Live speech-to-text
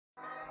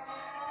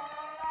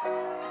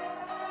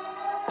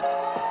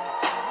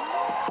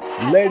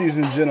Ladies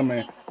and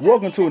gentlemen,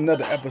 welcome to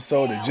another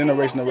episode of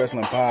Generational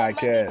Wrestling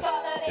Podcast.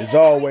 As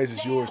always,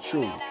 it's yours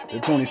truly, the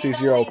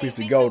 26-year-old piece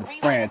of gold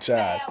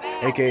franchise,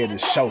 aka the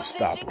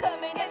Showstopper.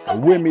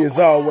 And with me, as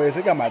always,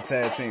 I got my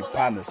tag team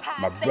partners,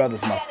 my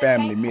brothers, my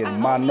family, me and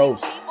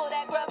Manos.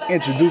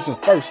 Introducing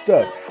first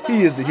up,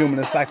 he is the human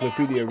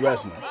encyclopedia of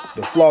wrestling,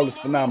 the flawless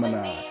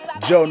phenomenon.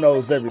 Joe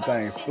knows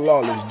everything,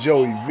 flawless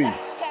Joey V.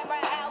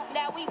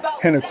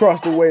 And across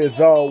the way, as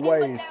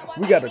always,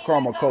 we got the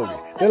Caramel Cody,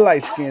 the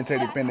light-skinned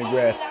Teddy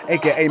Pendergrass,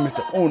 a.k.a.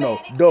 Mr. Uno,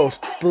 Dos,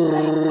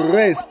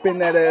 Tres, spin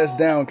that ass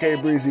down,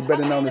 K-Breezy,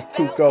 better known as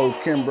Tuco,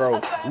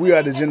 Kimbro. We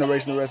are the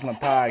Generational Wrestling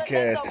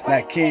Podcast.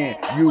 Now, can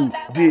you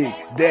dig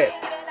that?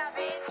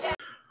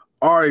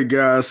 All right,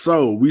 guys,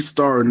 so we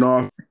starting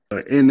off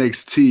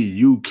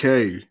NXT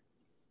UK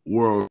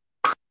World.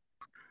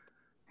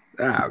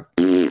 Yeah,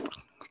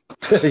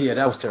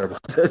 that was terrible.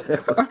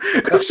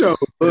 That show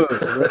was,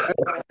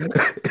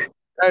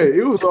 hey,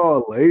 it was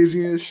all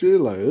lazy and shit.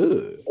 Like,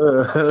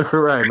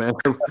 right, man.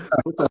 Put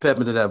some pep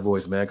into that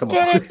voice, man. Come on.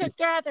 Get it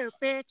together,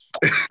 bitch.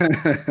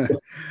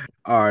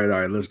 All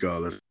right, let's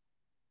go.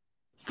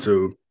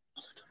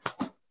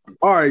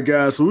 All right,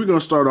 guys. So we're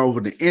gonna start off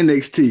with the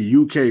NXT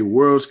UK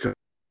World Cup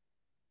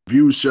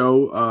View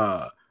Show.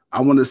 I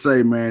want to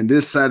say, man,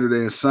 this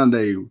Saturday and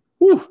Sunday,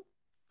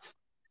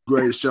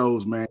 great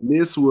shows, man.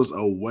 This was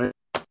a way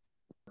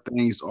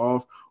things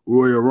off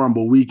Royal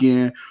Rumble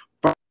weekend.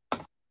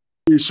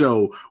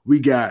 Show we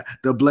got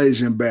the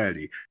Blazing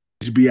Baddie,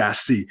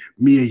 HBIC,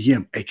 Mia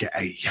Yim,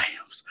 aka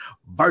Yams,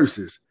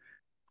 versus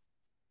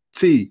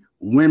T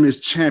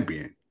Women's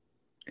Champion,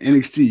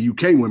 NXT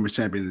UK Women's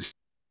Champion,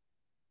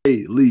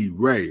 Lee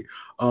Ray.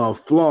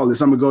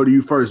 Flawless. I'm gonna go to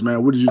you first,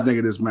 man. What did you think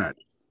of this match?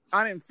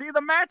 I didn't see the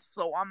match,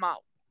 so I'm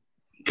out.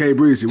 K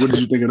Breezy, what did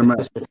you think of the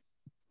match?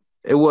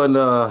 It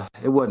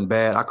wasn't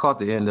bad. I caught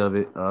the end of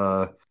it.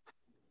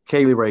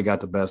 Kaylee Ray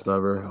got the best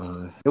of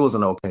her. It was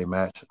an okay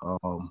match.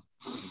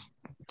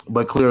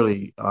 But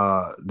clearly,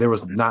 there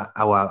was not.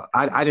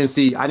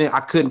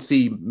 I couldn't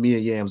see Mia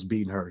Yams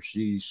beating her.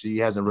 She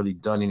hasn't really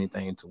done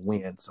anything to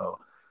win. So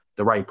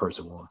the right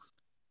person won.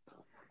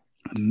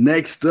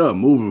 Next up,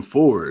 moving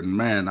forward,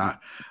 man, I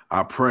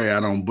pray I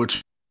don't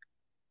butcher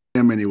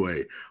him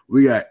anyway.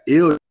 We got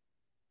Dragunov.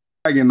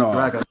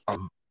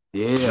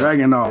 Yeah,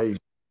 Dragunov.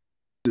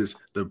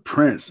 The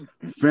Prince,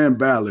 Finn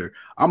Balor.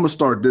 I'm gonna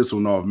start this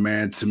one off,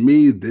 man. To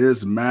me,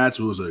 this match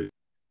was a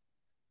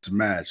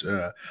match.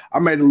 I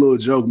made a little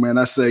joke, man.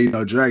 I say,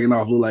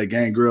 Dragunov look like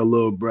Gangrel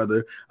little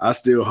brother. I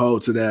still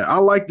hold to that. I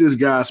like this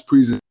guy's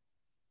presentation.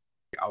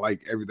 I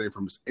like everything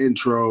from his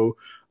intro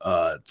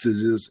to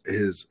just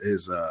his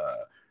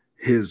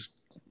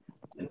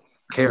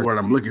character. What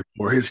I'm looking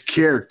for, his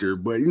character.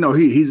 But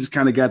he just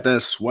kind of got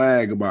that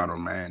swag about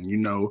him, man.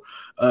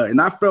 And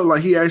I felt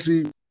like he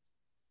actually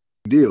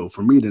deal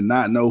for me to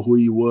not know who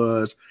he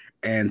was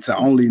and to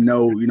only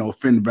know,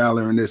 Finn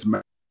Balor in this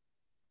match.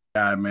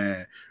 Guy,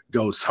 man,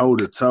 go toe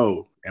to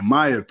toe, in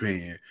my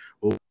opinion.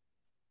 Well,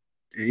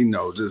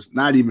 just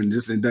not even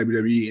just in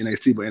WWE,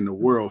 NXT, but in the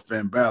world,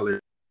 Finn Balor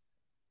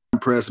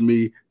impressed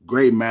me.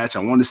 Great match. I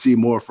want to see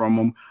more from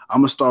him. I'm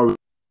gonna start.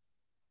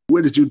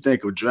 What did you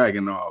think of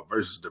Dragunov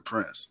versus the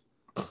Prince?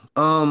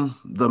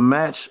 The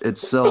match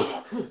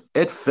itself,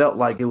 it felt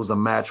like it was a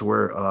match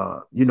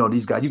where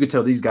these guys, you could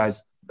tell these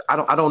guys.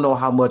 I don't know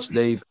how much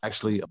they've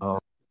actually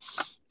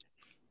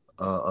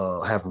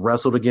have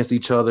wrestled against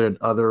each other in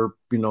other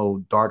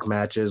dark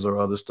matches or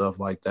other stuff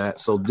like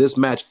that. So this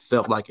match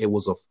felt like it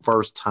was a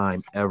first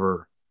time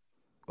ever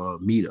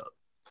meetup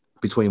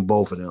between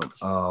both of them.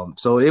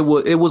 So it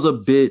was a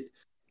bit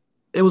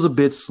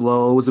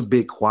slow. It was a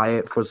bit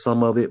quiet for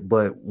some of it,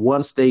 but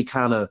once they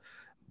kind of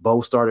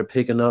both started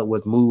picking up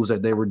with moves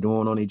that they were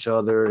doing on each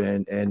other,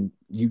 and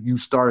you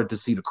started to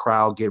see the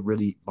crowd get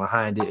really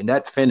behind it, and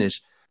that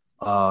finish.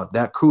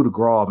 That coup de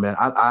grace, man.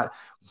 I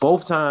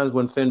both times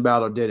when Finn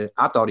Balor did it,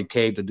 I thought he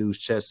caved the dude's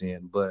chest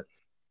in, but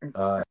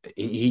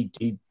he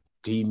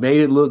made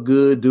it look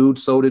good, dude.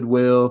 So did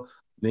Will.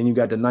 Then you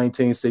got the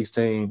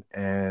 1916,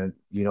 and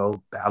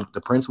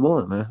the Prince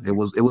won, man. It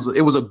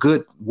was a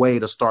good way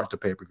to start the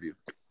pay-per-view.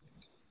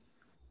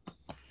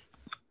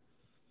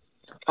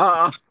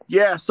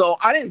 Yeah. So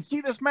I didn't see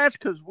this match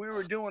because we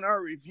were doing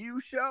our review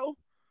show.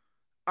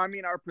 I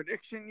mean, our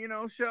prediction,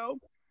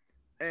 show.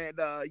 And,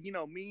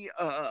 me,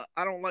 I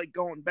don't like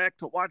going back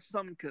to watch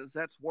something because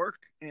that's work.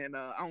 And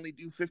I only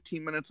do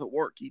 15 minutes of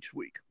work each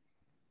week.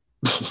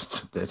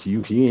 That's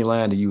you. He ain't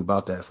lying to you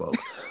about that,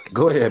 folks.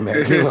 Go ahead,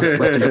 man.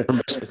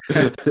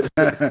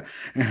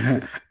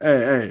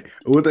 Hey,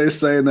 what they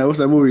say now? What's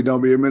that movie?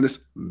 Don't be a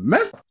menace.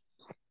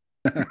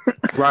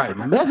 Right.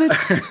 Message.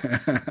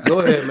 Go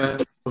ahead, man.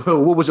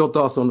 What was your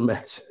thoughts on the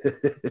match?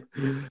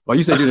 Well,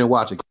 you said you didn't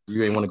watch it.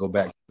 You ain't want to go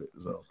back to it.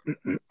 So.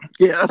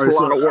 Yeah, that's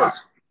a lot of work.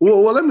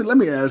 Well, let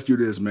me ask you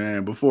this,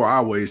 man. Before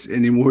I waste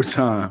any more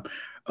time,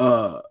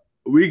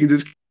 we can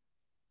just.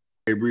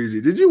 Hey,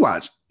 Breezy, did you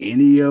watch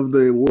any of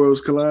the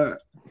Worlds Collide?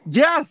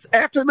 Yes.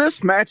 After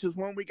this match is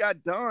when we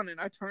got done, and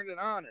I turned it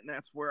on, and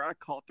that's where I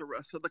caught the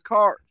rest of the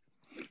card.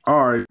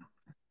 All right.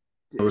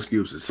 No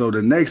excuses. So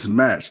the next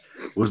match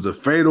was the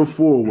Fatal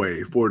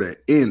 4-Way for the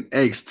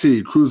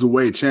NXT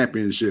Cruiserweight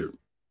Championship.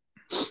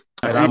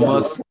 And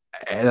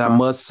I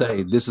must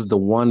say, this is the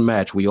one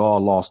match we all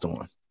lost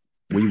on.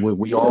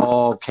 We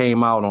all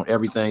came out on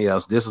everything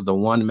else. This is the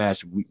one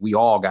match we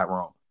all got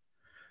wrong.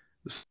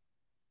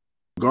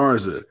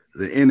 Garza,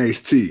 the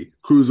NXT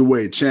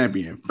Cruiserweight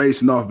Champion,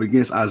 facing off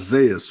against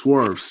Isaiah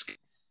Swerve,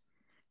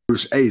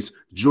 Ace,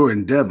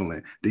 Jordan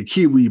Devlin, the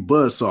Kiwi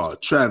Buzzsaw,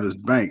 Travis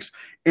Banks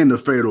in the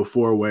Fatal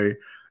 4-Way.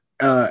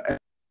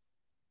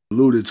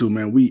 Alluded to,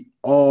 man, we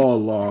all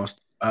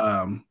lost.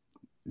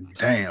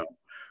 Damn.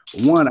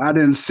 One, I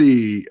didn't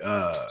see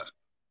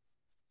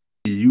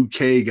the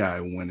UK guy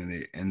winning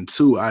it, and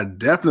two, I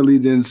definitely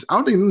didn't. I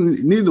don't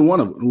think neither one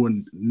of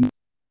them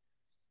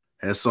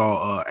had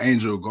saw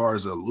Angel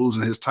Garza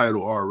losing his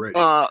title already.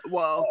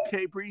 Well,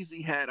 K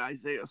Breezy had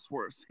Isaiah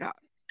Swerve Scott.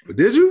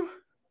 Did you?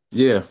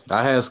 Yeah,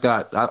 I had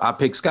Scott. I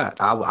picked Scott.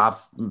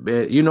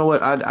 You know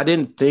what? I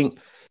didn't think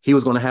he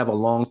was going to have a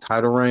long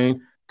title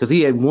reign because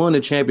he had won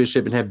the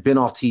championship and had been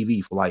off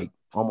TV for like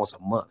almost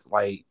a month.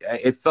 Like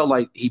it felt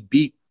like he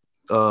beat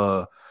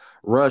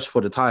Rush for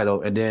the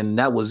title, and then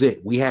that was it.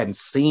 We hadn't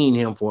seen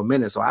him for a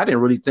minute, so I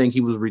didn't really think he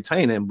was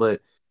retaining.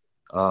 But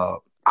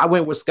I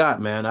went with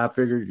Scott, man. I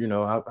figured, you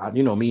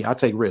know, me, I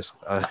take risks,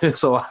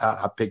 so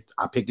I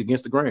picked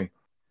against the grain.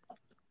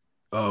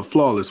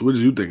 Flawless. What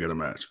did you think of the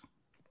match?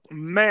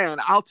 Man,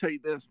 I'll tell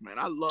you this, man.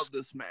 I love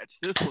this match.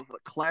 This was a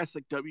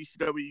classic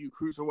WCW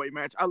Cruiserweight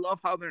match. I love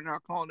how they're now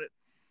calling it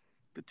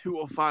the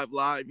 205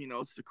 Live. You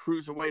know, it's the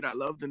Cruiserweight. I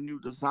love the new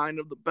design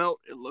of the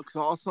belt. It looks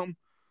awesome.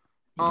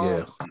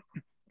 Yeah.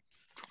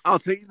 I'll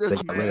tell you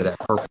this, man. That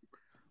perfect.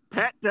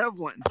 Pat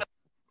Devlin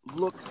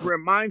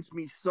reminds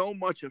me so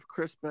much of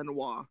Chris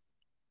Benoit.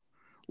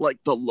 Like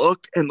the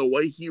look and the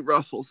way he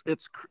wrestles.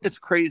 It's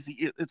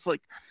crazy. It's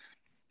like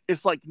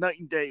night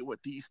and day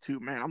with these two,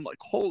 man. I'm like,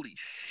 holy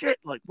shit.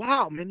 Like,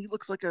 wow, man, he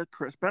looks like a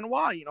Chris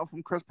Benoit, you know,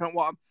 from Chris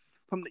Benoit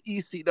from the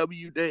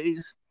ECW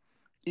days,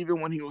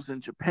 even when he was in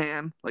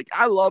Japan. Like,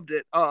 I loved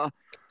it.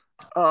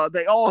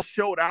 They all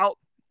showed out.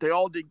 They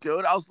all did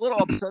good. I was a little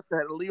upset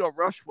that Leo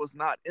Rush was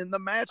not in the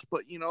match,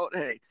 but, you know,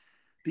 hey,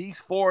 these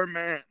four,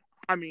 man,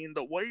 I mean,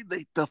 the way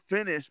the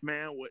finish,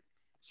 man, with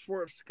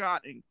Swerve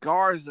Scott and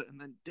Garza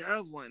and then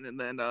Devlin and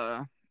then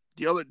the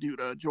other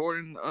dude,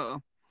 Jordan,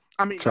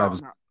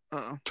 Travis.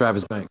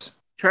 Travis Banks.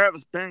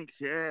 Travis Banks,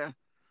 yeah.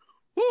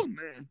 Oh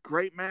man,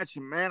 great match.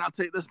 And man, I'll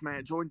tell you this,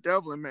 man, Jordan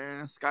Devlin,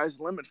 man, sky's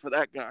the limit for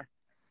that guy.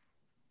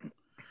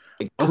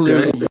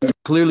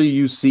 Clearly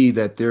you see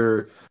that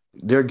they're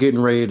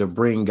getting ready to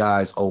bring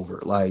guys over.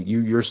 Like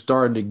you're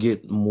starting to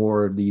get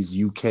more of these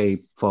UK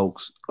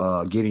folks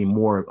getting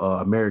more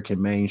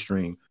American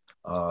mainstream,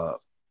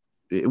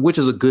 which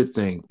is a good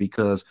thing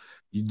because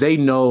they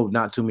know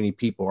not too many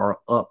people are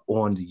up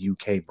on the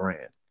UK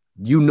brand.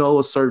 You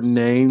know certain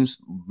names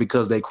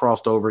because they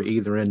crossed over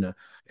either in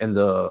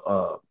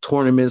the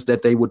tournaments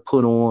that they would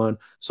put on,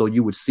 so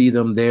you would see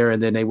them there,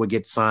 and then they would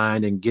get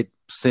signed and get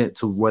sent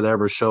to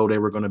whatever show they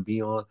were going to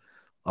be on.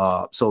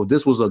 So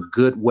this was a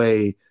good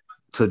way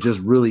to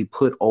just really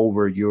put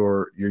over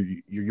your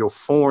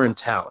foreign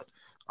talent.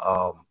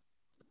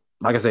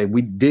 Like I said,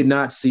 we did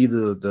not see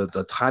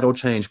the title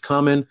change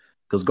coming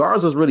because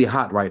Garza's really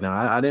hot right now.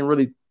 I didn't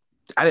really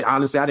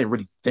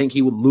think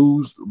he would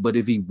lose, but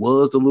if he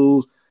was to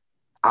lose,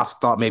 I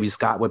thought maybe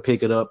Scott would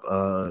pick it up,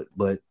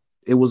 but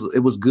it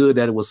was good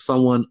that it was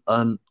someone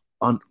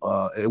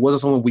it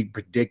wasn't someone we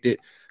predicted.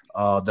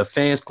 The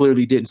fans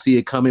clearly didn't see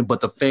it coming,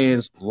 but the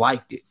fans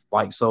liked it.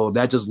 Like, so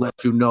that just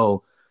lets you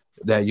know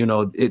that, you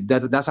know,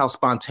 that's how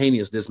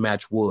spontaneous this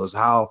match was.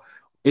 How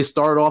it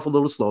started off a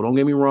little slow. Don't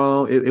get me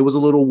wrong. It was a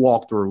little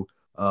walkthrough,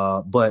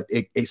 but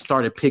it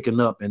started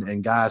picking up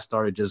and guys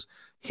started just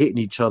hitting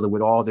each other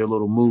with all their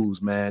little moves,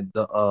 man.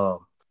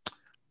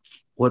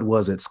 What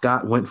was it?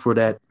 Scott went for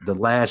the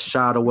last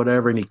shot or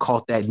whatever, and he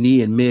caught that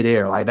knee in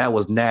midair. Like, that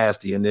was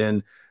nasty. And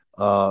then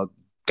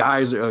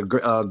Garza,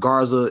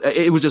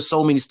 it was just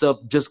so many stuff,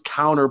 just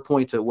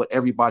counterpoint to what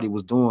everybody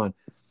was doing.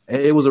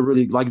 It was a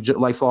really,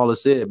 like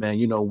Flawless said, man,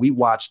 you know, we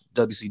watched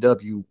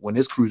WCW when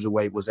this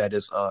cruiserweight was at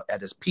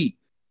its peak,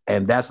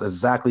 and that's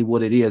exactly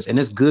what it is. And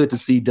it's good to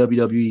see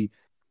WWE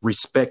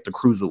respect the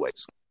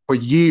cruiserweights. For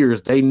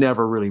years, they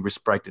never really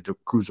respected the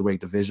cruiserweight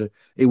division.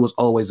 It was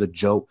always a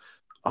joke.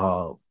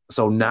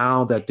 So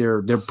now that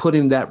they're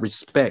putting that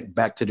respect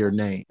back to their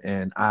name,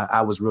 and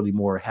I was really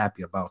more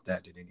happy about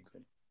that than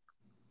anything.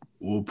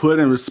 Well,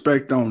 putting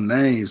respect on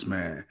names,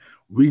 man.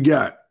 We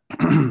got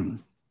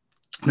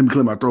let me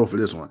clear my throat for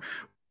this one.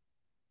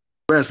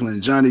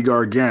 Wrestling, Johnny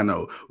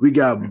Gargano. We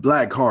got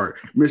Blackheart,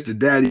 Mr.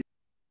 Daddy,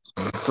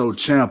 so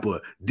Ciampa,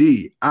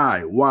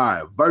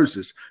 DIY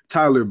versus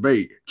Tyler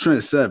Bate,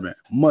 Trent Seven,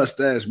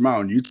 Mustache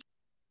Mountain. You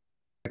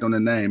on the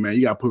name, man.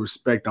 You got to put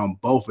respect on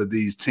both of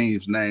these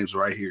teams' names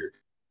right here.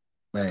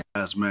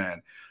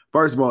 Man.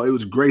 First of all, it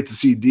was great to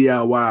see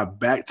DIY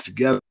back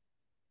together,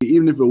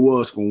 even if it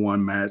was for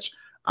one match.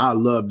 I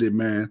loved it,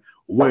 man.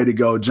 Way to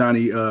go,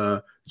 Johnny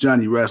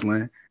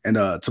Wrestling. And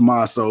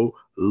Tommaso,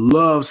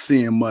 love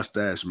seeing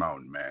Mustache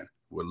Mountain, man.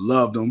 would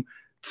love them.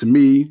 To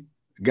me,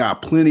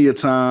 got plenty of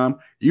time.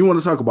 You want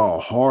to talk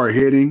about hard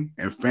hitting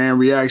and fan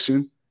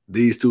reaction?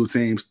 These two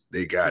teams,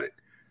 they got it.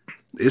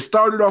 It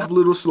started off a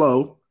little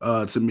slow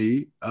to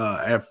me.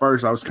 At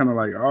first, I was kind of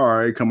like, all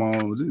right, come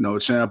on,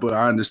 Ciampa,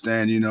 I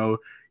understand,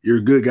 you're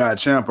a good guy,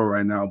 Ciampa,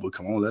 right now, but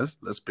come on,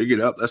 let's pick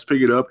it up. Let's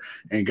pick it up.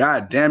 And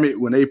God damn it,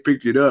 when they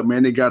picked it up,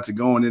 man, they got to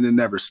going and it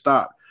never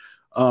stopped.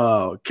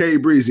 K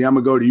Breezy, I'm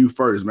gonna go to you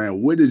first,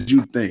 man. What did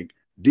you think?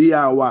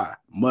 DIY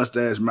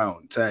Mustache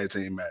Mountain tag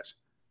team match.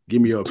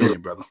 Give me your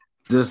opinion, brother.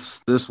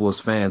 This was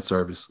fan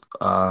service.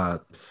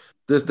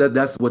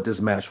 That's what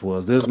this match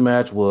was. This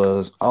match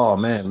was, oh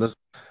man,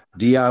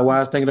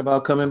 DIY is thinking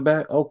about coming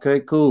back. Okay,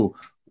 cool.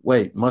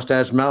 Wait,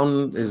 Mustache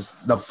Mountain is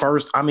the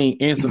first. I mean,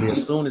 instantly,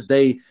 as soon as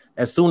they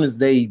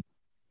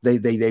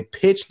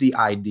pitched the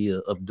idea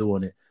of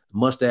doing it,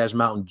 Mustache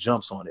Mountain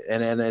jumps on it,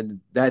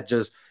 and that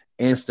just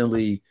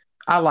instantly,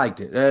 I liked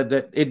it.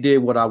 That it did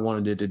what I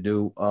wanted it to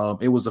do.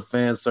 It was a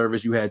fan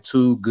service. You had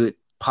two good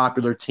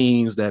popular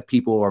teams that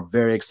people are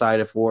very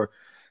excited for.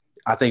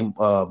 I think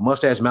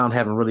Mustache Mountain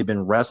haven't really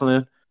been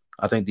wrestling.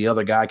 I think the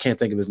other guy, I can't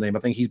think of his name. I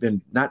think he's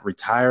been not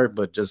retired,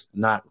 but just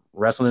not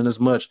wrestling as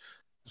much.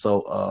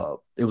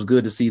 So it was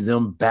good to see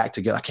them back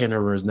together. I can't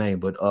remember his name,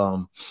 but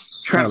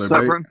Trent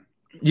Severin.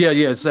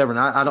 Yeah, Severin.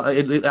 I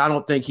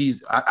don't think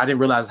I didn't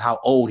realize how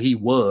old he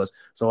was.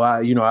 So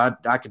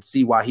I could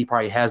see why he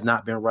probably has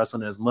not been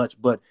wrestling as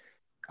much. But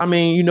I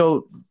mean,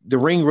 the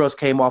ring rust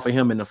came off of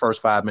him in the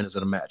first 5 minutes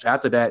of the match.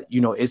 After that,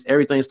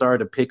 everything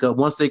started to pick up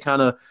once they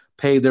kind of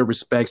paid their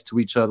respects to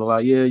each other.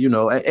 Like, yeah,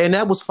 and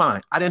that was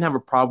fine. I didn't have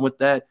a problem with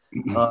that.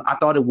 I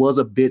thought it was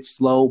a bit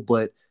slow,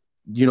 but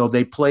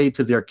they played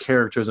to their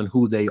characters and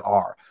who they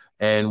are.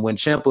 And when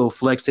Ciampa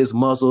flexed his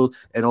muscles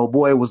and old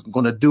boy was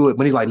going to do it,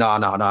 but he's like, no,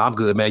 I'm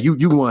good, man.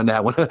 You won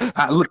that one.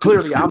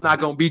 Clearly, I'm not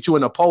going to beat you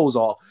in a pose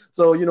off.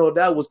 So,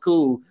 that was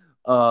cool.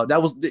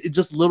 That was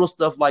just little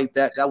stuff like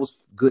that. That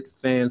was good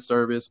fan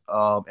service.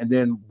 And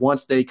then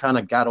once they kind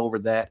of got over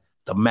that,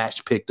 the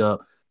match picked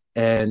up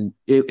and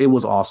it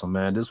was awesome,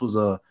 man. This was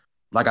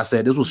like I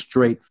said, this was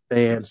straight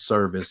fan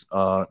service,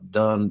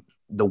 done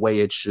the way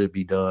it should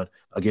be done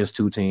against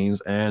two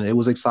teams. And it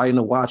was exciting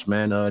to watch,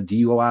 man.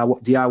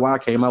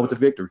 DIY came out with the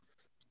victory.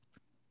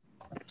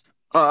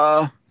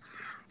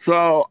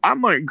 So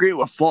I'm gonna agree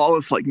with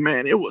Flawless. Like,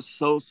 man, it was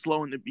so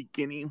slow in the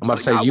beginning. I'm about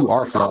to say you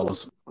are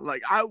Flawless.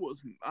 Like I was,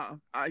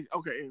 I'm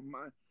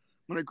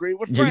gonna agree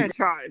with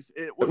Franchise.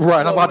 It was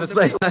right. I'm about to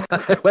say,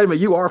 wait a minute,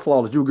 you are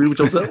Flawless. You agree with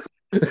yourself?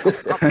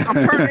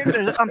 I'm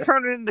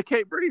turning into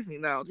Kate Breezy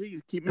now.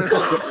 Jeez, keep missing.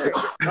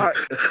 Right.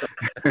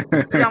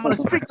 Yeah, I'm gonna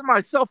speak to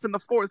myself in the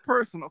fourth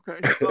person. Okay.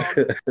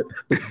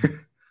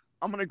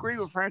 I'm gonna agree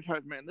with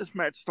Franchise, man. This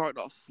match started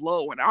off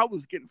slow, and I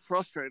was getting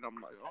frustrated. I'm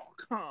like, oh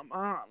come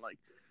on,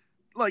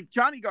 like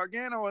Johnny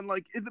Gargano, and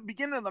like in the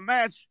beginning of the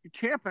match,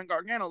 Ciampa and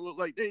Gargano look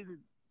like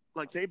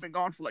they've been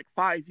gone for like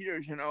 5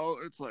 years.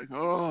 It's like,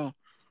 oh,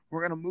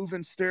 we're gonna move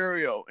in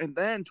stereo, and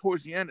then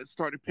towards the end, it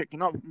started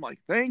picking up. I'm like,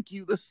 thank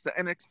you. This is the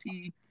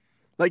NXT.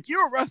 Like,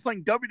 you were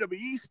wrestling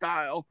WWE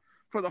style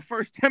for the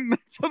first 10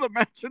 minutes of the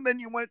match, and then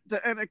you went to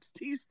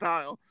NXT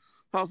style.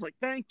 So I was like,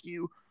 thank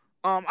you.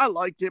 I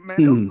liked it, man.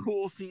 It was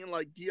cool seeing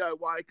like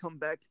DIY come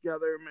back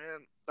together,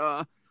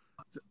 man.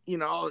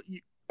 You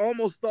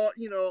almost thought,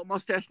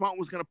 Mustache Mountain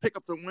was gonna pick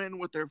up the win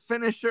with their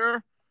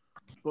finisher,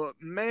 but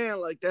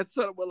man, like that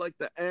setup with like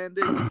the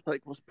ending,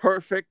 like was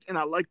perfect, and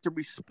I liked the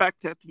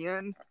respect at the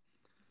end.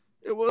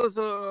 It was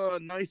a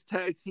nice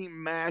tag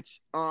team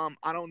match. I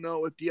don't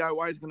know if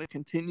DIY is going to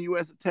continue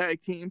as a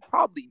tag team.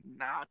 Probably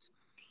not.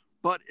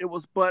 But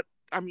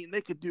I mean,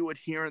 they could do it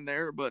here and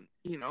there, but,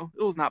 it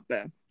was not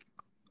bad.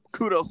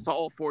 Kudos to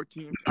all four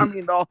teams. I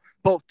mean,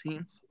 both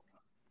teams.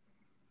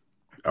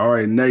 All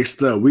right,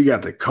 next up, we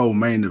got the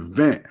co-main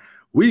event.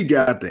 We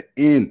got the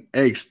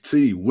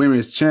NXT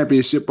Women's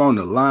Championship on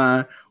the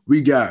line.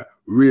 We got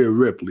Rhea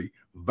Ripley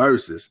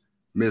versus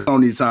Miss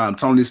Toni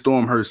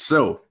Storm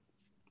herself.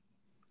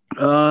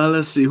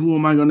 Let's see. Who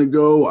am I going to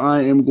go?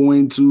 I am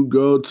going to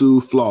go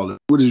to Flawless.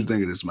 What did you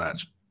think of this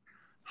match?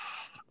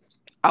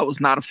 I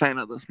was not a fan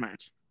of this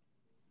match.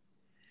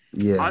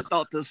 Yeah. I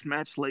thought this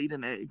match laid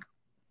an egg.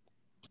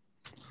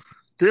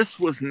 This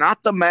was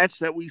not the match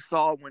that we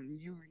saw when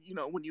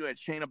when you had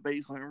Shayna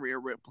Baszler and Rhea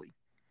Ripley.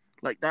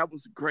 Like, that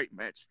was a great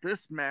match.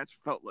 This match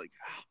felt like,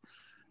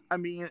 I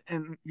mean,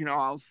 and,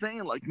 I was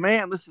saying, like,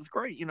 man, this is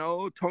great.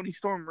 Toni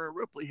Storm and Rhea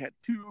Ripley had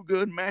 2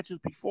 good matches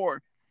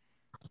before.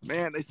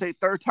 Man, they say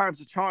third time's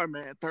a charm,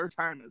 man. Third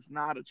time is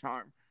not a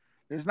charm.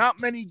 There's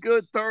not many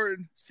good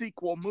third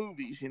sequel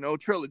movies,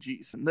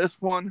 trilogies. And this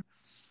one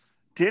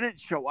didn't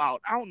show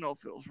out. I don't know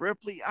if it was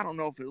Ripley. I don't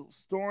know if it was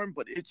Storm,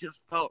 but it just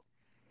felt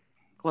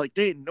like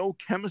they had no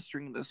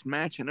chemistry in this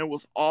match, and it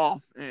was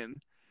off. And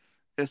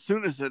as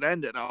soon as it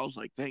ended, I was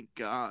like, thank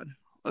God.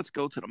 Let's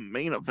go to the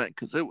main event,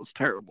 because it was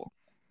terrible.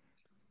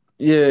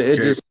 Yeah,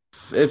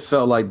 it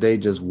felt like they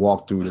just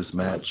walked through this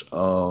match.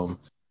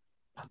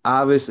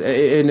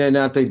 Obviously, and then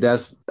I think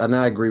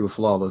I agree with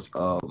Flawless.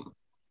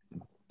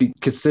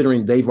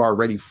 Considering they've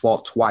already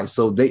fought twice,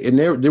 so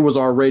there was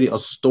already a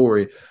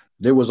story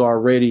there was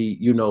already,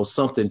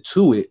 something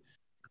to it.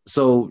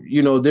 So,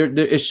 there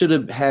it should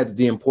have had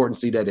the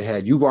importance that it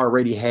had. You've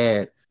already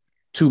had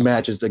two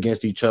matches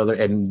against each other,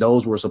 and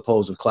those were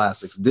supposed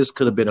classics. This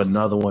could have been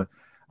another one.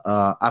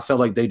 I felt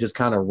like they just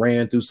kind of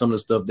ran through some of the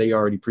stuff they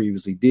already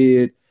previously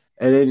did,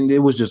 and then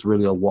it was just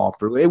really a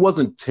walkthrough. It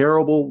wasn't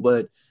terrible,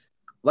 but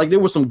like there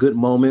were some good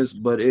moments,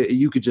 but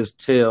you could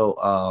just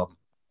tell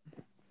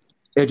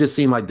it just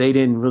seemed like they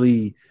didn't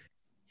really.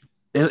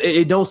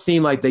 It don't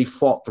seem like they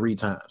fought three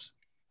times.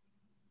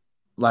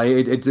 Like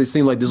it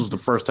seemed like this was the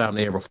first time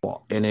they ever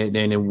fought, and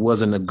it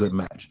wasn't a good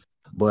match.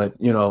 But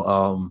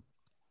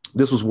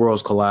this was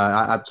Worlds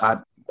Collide.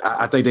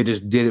 I think they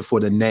just did it for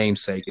the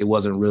namesake. It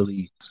wasn't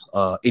really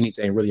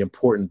anything really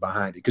important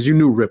behind it because you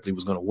knew Ripley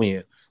was going to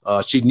win.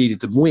 She needed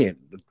to win.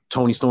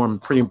 Toni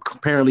Storm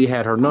apparently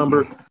had her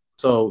number,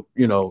 so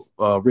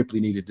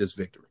Ripley needed this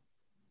victory.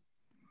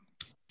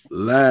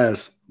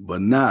 Last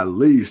but not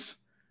least,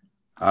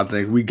 I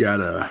think we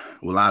got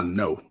I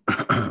know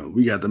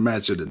we got the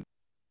match of the.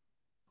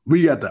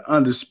 We got the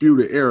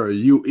Undisputed Era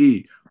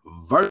UE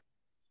versus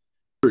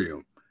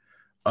Imperium.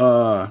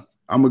 I'm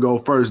gonna go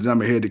first, then I'm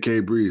gonna head to K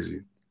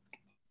Breezy.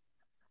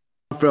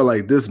 I felt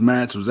like this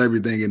match was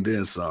everything and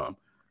then some.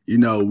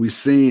 We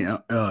seen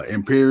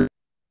Imperium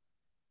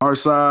our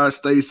side,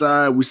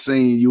 stateside. We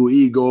seen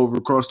UE go over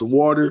across the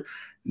water.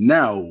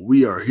 Now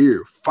we are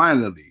here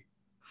finally,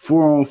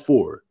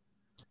 4-on-4.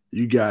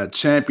 You got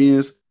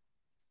champions,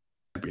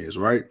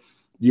 right?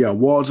 You got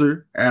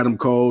Walter, Adam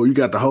Cole. You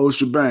got the whole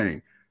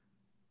shebang.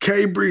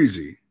 K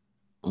Breezy.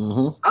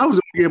 Mm-hmm. I was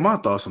gonna get my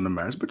thoughts on the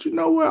match, but you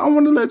know what? I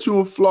want to let you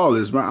in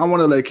flawless, man. I want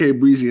to let K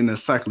Breezy in the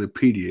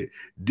encyclopedia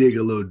dig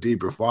a little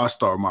deeper before I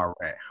start my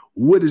rant.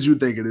 What did you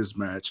think of this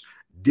match?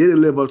 Did it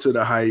live up to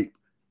the hype?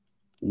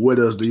 What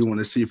else do you want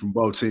to see from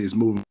both teams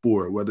moving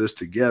forward, whether it's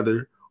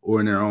together or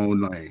in their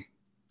own lane?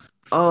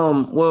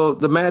 Well,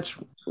 the match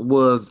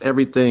was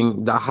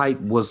everything. The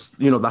hype was,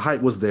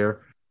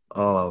 there.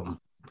 I'm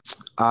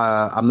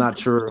not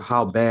sure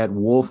how bad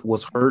Wolf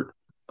was hurt.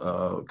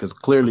 Because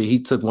clearly he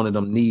took one of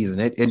them knees and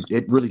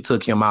it really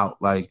took him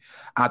out. Like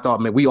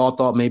we all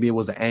thought maybe it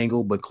was an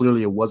angle, but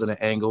clearly it wasn't an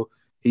angle.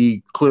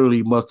 He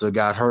clearly must have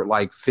got hurt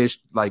like Fish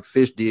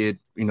did,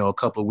 a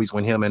couple of weeks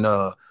when him and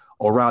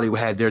O'Reilly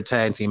had their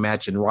tag team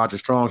match and Roger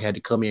Strong had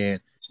to come in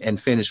and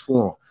finish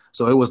for him.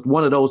 So it was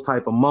one of those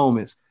type of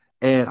moments.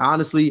 And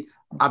honestly,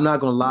 I'm not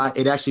gonna lie,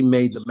 it actually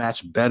made the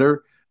match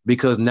better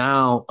because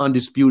now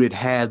Undisputed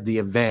had the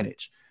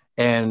advantage.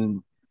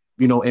 And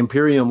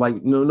Imperium, like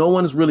no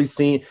one's really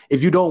seen.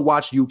 If you don't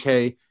watch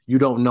UK, you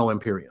don't know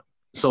Imperium.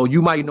 So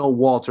you might know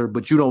Walter,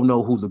 but you don't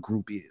know who the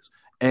group is.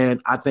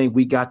 And I think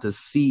we got to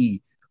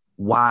see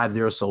why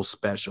they're so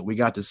special. We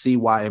got to see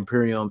why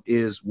Imperium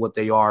is what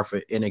they are for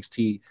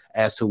NXT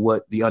as to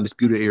what the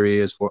Undisputed Era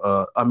is for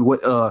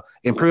what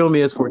Imperium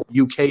is for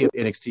UK of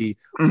NXT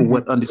for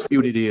what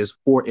Undisputed is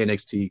for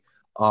NXT.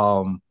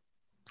 And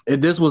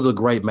this was a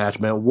great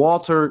match, man.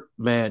 Walter,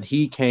 man,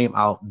 he came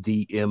out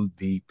the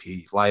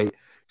MVP. Like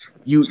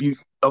you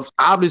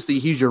obviously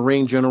he's your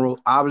ring general,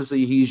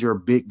 obviously he's your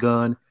big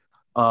gun,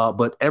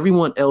 but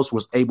everyone else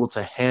was able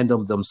to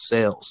handle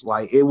themselves.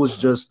 Like it was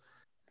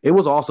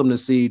awesome to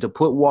see, to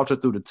put Walter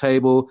through the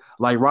table.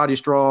 Like Roddy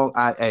Strong,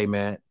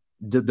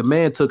 the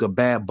man took a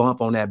bad bump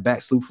on that back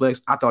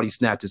suplex. I thought he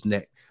snapped his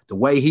neck. The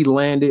way he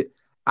landed,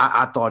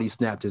 I thought he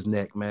snapped his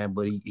neck, man,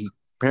 but he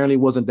apparently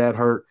wasn't that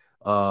hurt.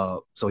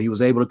 So he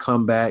was able to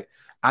come back.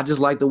 I just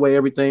like the way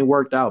everything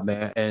worked out,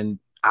 man. And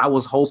I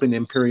was hoping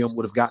Imperium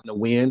would have gotten a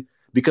win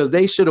because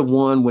they should have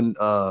won when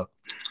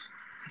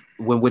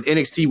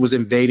NXT was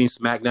invading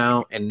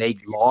SmackDown and they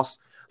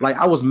lost. Like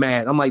I was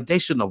mad. I'm like, they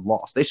shouldn't have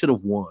lost. They should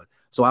have won.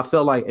 So I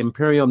felt like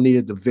Imperium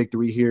needed the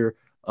victory here.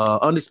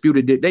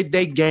 Undisputed did.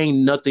 They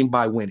gained nothing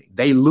by winning.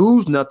 They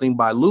lose nothing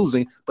by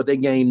losing, but they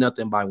gained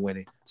nothing by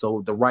winning.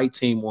 So the right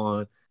team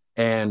won.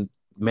 And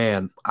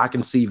man, I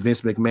can see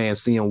Vince McMahon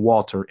seeing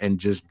Walter and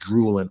just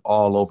drooling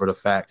all over the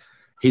fact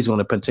he's going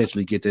to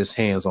potentially get his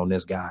hands on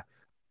this guy.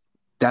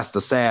 That's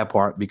the sad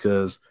part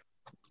because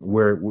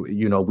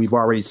we've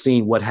already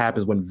seen what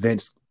happens when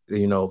Vince,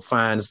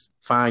 finds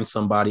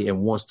somebody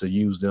and wants to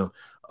use them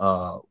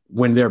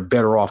when they're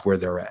better off where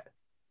they're at.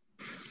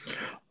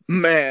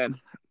 Man,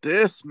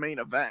 this main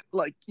event,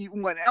 like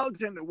when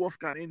Alexander Wolf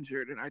got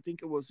injured, and I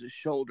think it was his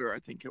shoulder, I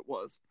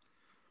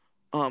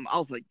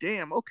was like,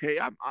 damn, okay.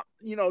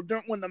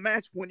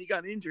 When he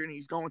got injured and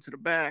he's going to the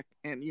back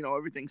and,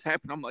 everything's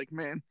happening, I'm like,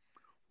 man,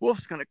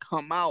 Wolf's going to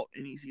come out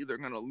and he's either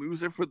going to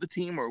lose it for the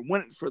team or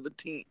win it for the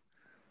team,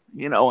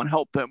 and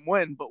help them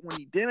win. But when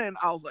he didn't,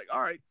 I was like,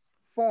 all right,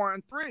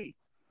 4-on-3.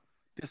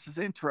 This is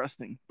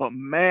interesting. But,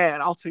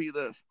 man, I'll tell you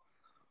this.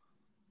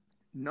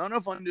 None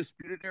of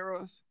Undisputed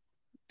Era's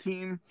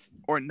team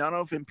or none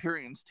of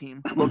Imperium's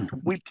team looked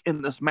weak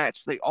in this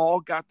match. They all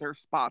got their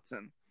spots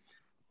in.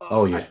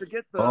 I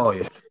forget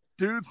the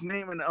dude's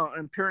name in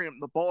Imperium,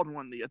 the bald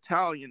one, the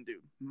Italian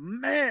dude.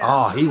 Man.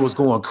 Oh, he was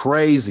going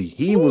crazy.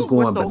 He was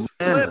going with those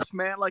bananas. flips,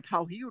 man, like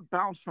how he would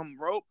bounce from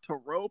rope to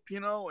rope,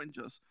 and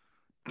just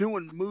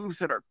doing moves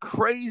that are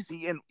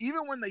crazy. And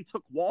even when they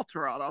took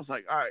Walter out, I was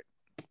like, all right.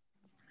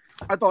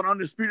 I thought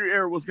Undisputed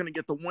Era was going to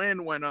get the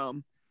win when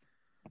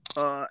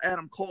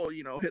Adam Cole,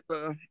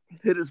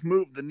 hit his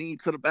move, the knee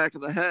to the back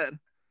of the head.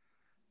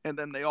 And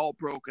then they all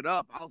broke it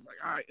up. I was like,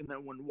 all right. And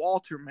then when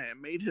Walter,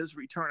 man, made his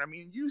return, I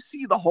mean, you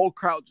see the whole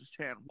crowd just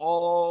chant,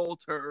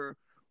 Walter,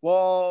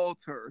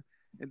 Walter.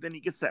 And then he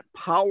gets that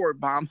power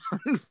bomb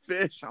on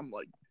Fish. I'm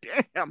like,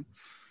 damn.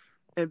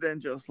 And then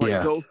just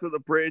goes to the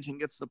bridge and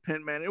gets the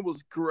pin, man. It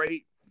was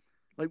great.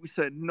 Like we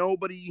said,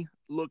 nobody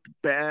looked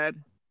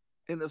bad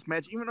in this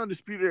match. Even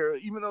Undisputed Era,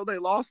 even though they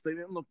lost, they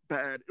didn't look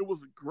bad. It was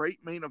a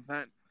great main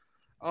event.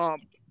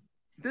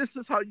 This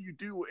is how you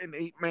do an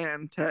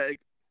 8-man tag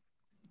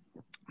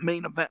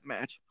main event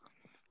match.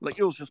 Like,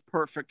 it was just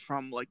perfect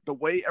from like the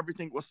way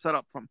everything was set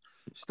up from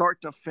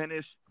start to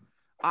finish.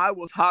 I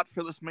was hot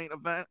for this main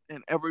event,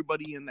 and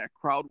everybody in that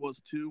crowd was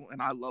too,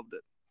 and I loved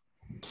it.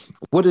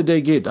 What did they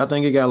get? I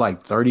think it got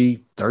like 30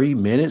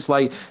 minutes.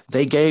 Like,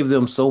 they gave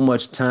them so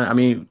much time. I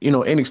mean,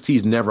 NXT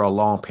is never a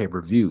long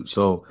pay-per-view,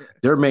 so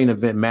their main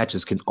event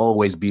matches can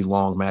always be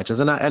long matches.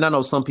 And I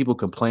know some people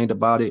complained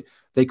about it.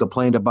 They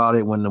complained about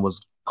it when it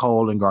was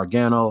Cole and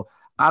Gargano.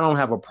 I don't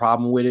have a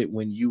problem with it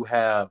when you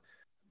have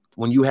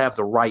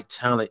the right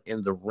talent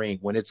in the ring,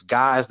 when it's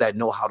guys that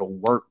know how to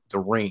work the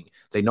ring,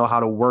 they know how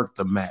to work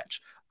the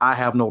match. I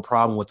have no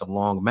problem with a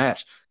long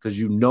match because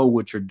you know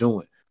what you're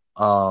doing.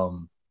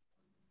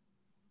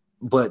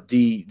 But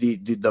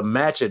the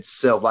match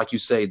itself, like you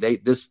say,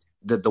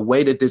 the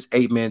way that this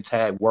 8-man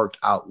tag worked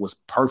out was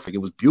perfect. It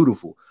was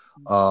beautiful.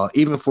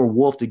 Even for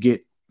Wolf to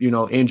get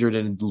injured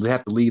and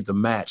have to leave the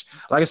match,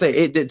 like I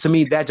say, to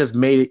me that just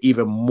made it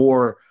even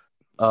more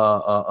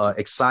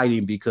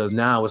exciting, because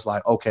now it's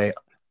like, okay,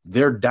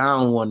 they're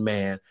down one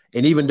man,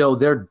 and even though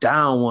they're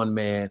down one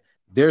man,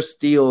 they're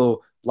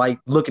still like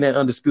looking at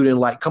Undisputed and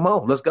like, come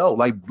on, let's go,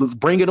 like let's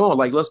bring it on,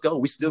 like let's go,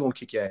 we still gonna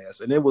kick your ass.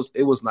 And it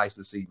was nice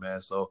to see,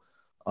 man. So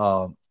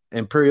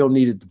Imperial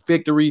needed the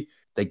victory.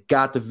 They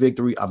got the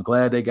victory. I'm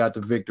glad they got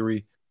the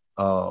victory.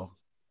 On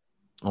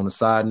a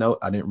side note,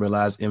 I didn't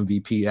realize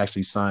MVP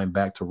actually signed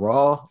back to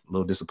Raw. A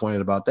little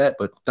disappointed about that,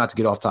 but not to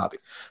get off topic.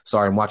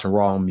 Sorry, I'm watching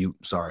Raw on mute.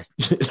 Sorry.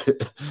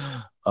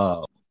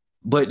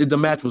 But the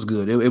match was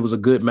good. It was a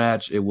good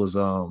match. It was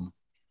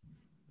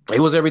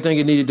everything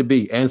it needed to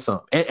be, and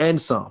some,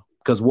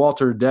 because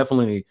Walter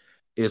definitely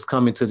is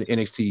coming to the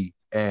NXT,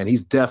 and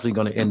he's definitely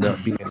going to end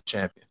up being the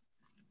champion.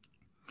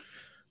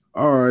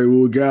 All right,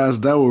 well, guys,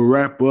 that will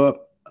wrap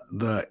up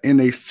the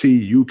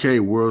NXT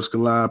UK Worlds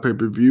Collide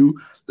pay-per-view.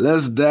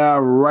 Let's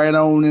dive right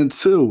on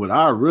into what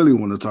I really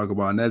want to talk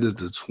about, and that is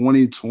the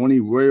 2020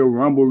 Royal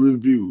Rumble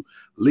review.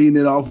 Leading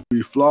it off,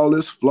 be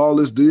flawless.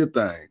 Flawless, do your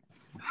thing.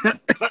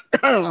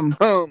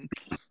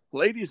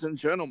 Ladies and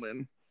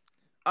gentlemen,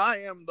 I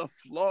am the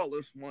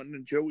flawless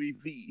one, Joey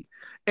V,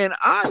 and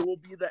I will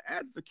be the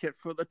advocate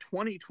for the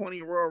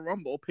 2020 Royal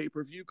Rumble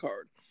pay-per-view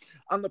card.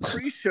 On the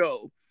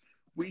pre-show,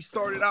 we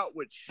started out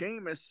with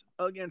Sheamus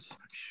against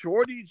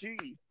Shorty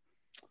G.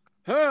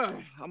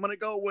 I'm going to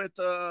go with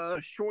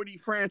Shorty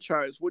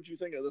franchise. What'd you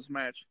think of this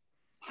match?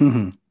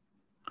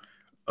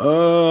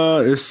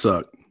 It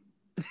sucked.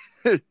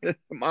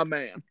 My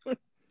man.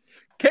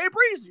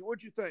 K-Breezy,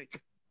 what'd you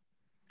think?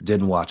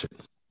 Didn't watch it.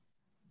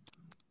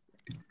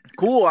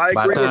 Cool. I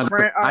agree with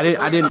Fran.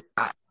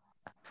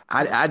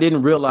 I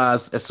didn't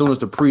realize as soon as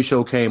the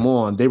pre-show came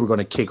on, they were going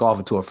to kick off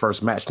into a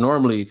first match.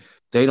 Normally,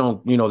 they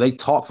don't, they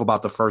talk for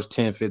about the first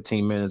 10,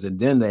 15 minutes, and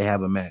then they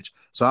have a match.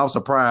 So I was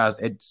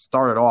surprised it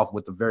started off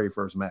with the very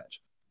first match.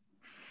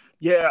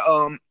 Yeah,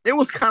 it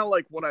was kind of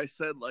like what I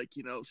said, like,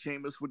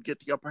 Sheamus would get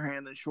the upper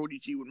hand and Shorty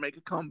G would make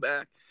a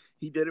comeback.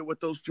 He did it with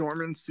those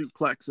German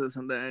suplexes,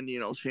 and then,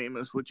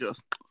 Sheamus would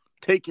just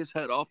take his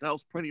head off. That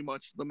was pretty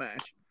much the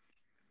match.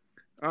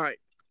 All right.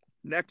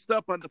 Next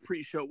up on the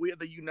pre-show, we had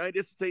the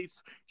United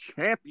States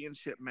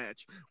Championship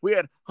match. We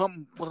had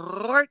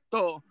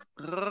Humberto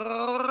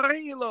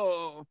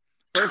Carrillo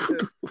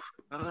versus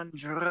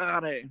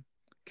Andrade.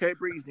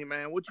 K-Breezy,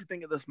 man, what'd you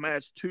think of this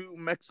match? Two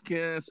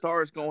Mexican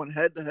stars going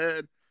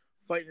head-to-head,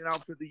 fighting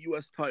out for the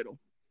U.S. title.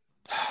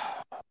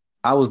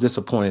 I was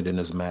disappointed in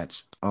this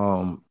match.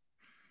 And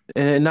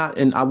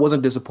I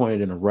wasn't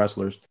disappointed in the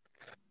wrestlers.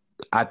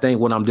 I think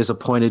what I'm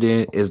disappointed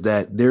in is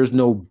that there's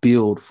no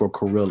build for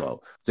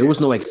Carrillo. There was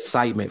no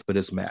excitement for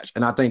this match.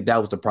 And I think that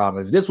was the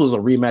problem. If this was a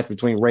rematch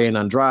between Rey and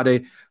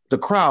Andrade, the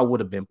crowd would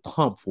have been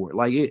pumped for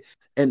it.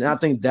 And I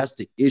think that's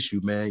the issue,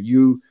 man.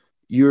 You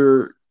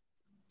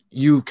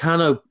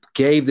kind of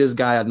gave this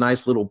guy a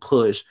nice little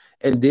push,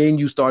 and then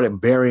you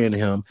started burying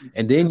him,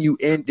 and then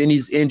then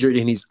he's injured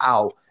and he's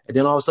out, and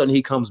then all of a sudden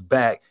he comes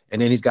back,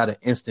 and then he's got an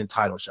instant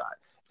title shot.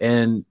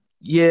 And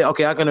yeah,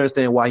 okay, I can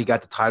understand why he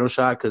got the title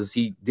shot, because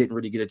he didn't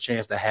really get a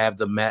chance to have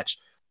the match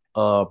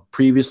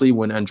previously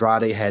when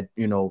Andrade had,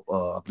 I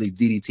believe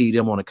DDT'd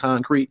him on the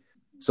concrete.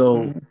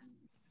 So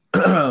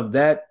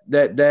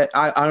that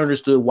I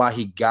understood why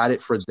he got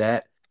it for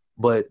that,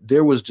 but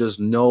there was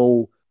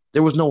no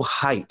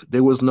hype.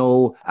 There was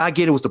no, I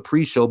get it was the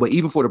pre-show, but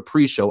even for the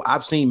pre-show,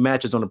 I've seen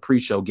matches on the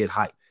pre-show get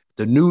hype.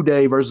 The New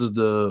Day versus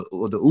the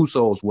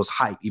Usos was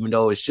hype, even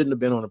though it shouldn't have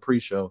been on the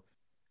pre-show.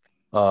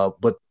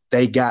 But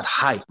they got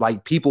hype.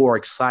 Like, people are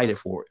excited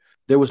for it.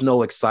 There was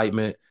no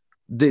excitement.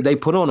 They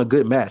put on a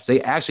good match.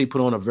 They actually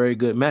put on a very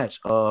good match.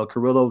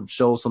 Carrillo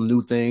showed some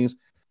new things.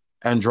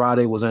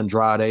 Andrade was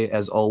Andrade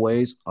as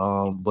always.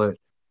 But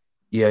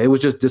yeah, it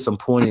was just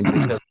disappointing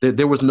because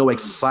there was no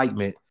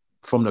excitement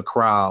from the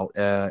crowd.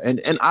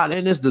 And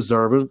it's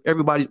deserving.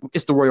 Everybody,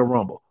 it's the Royal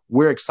Rumble.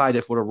 We're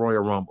excited for the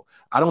Royal Rumble.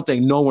 I don't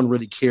think no one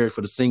really cared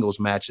for the singles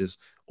matches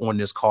on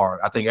this card.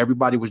 I think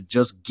everybody was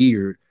just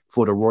geared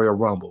for the Royal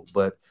Rumble.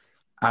 But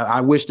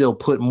I wish they'll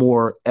put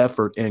more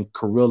effort in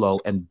Carrillo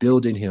and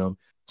building him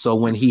so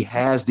when he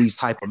has these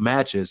type of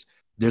matches,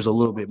 there's a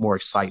little bit more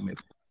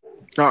excitement.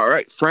 All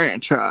right,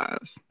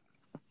 franchise.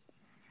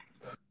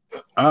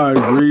 I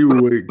agree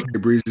with what K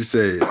Breezy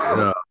said.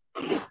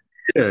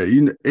 Yeah,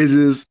 it's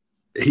just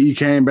he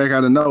came back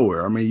out of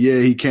nowhere. I mean,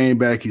 yeah, he came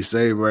back, he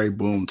saved Ray,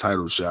 boom,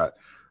 title shot.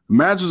 The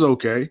match was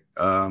okay.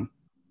 What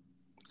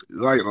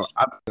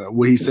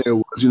he said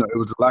was, it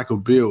was a lack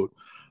of build.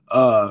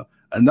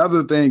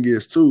 Another thing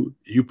is too,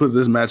 you put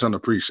this match on the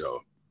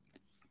pre-show.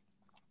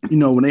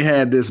 When they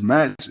had this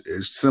match,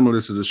 it's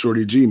similar to the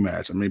Shorty G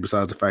match. I mean,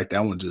 besides the fact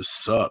that one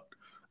just sucked.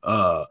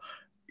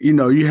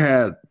 You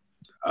had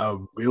a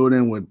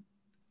building with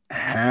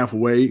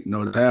halfway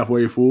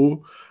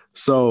full.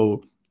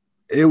 So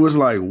it was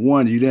like,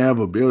 one, you didn't have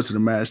a build to the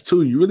match.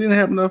 Two, you really didn't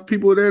have enough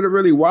people there to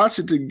really watch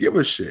it to give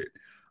a shit.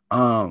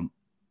 I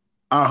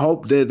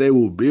hope that they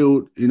will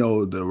build,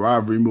 the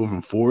rivalry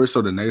moving forward.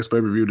 So the next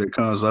pay-per-view that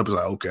comes up is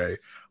like, okay,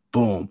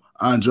 boom,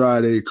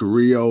 Andrade,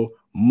 Carrillo,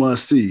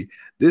 must see.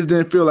 This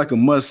didn't feel like a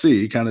must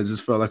see. It kind of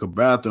just felt like a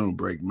bathroom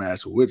break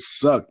match, which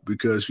sucked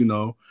because,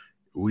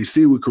 we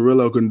see what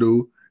Carrillo can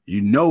do.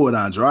 What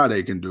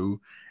Andrade can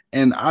do.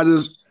 And I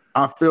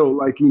feel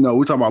like, we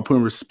talk about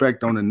putting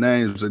respect on the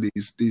names of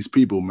these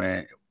people,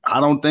 man. I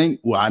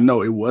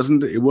know it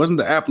wasn't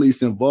the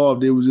athletes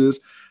involved. It was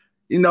just,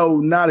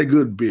 not a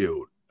good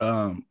build.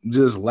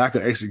 Just lack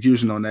of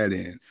execution on that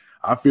end.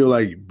 I feel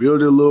like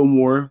build it a little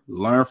more,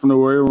 learn from the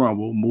Royal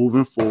Rumble,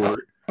 moving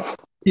forward,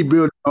 keep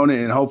building on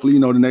it, and hopefully,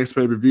 the next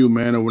pay-per-view,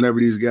 man, or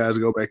whenever these guys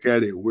go back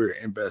at it, we're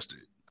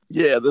invested.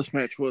 Yeah, this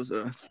match was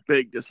a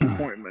big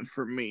disappointment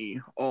for me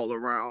all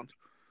around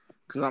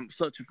because I'm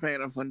such a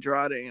fan of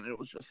Andrade, and it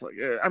was just like,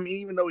 I mean,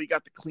 even though he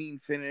got the clean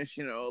finish,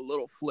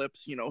 little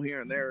flips,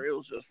 here and there, it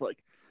was just like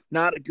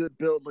not a good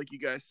build, like you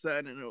guys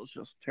said, and it was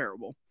just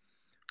terrible.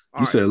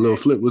 You said a little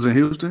flip was in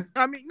Houston?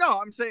 I mean, no,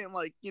 I'm saying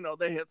like,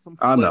 they had some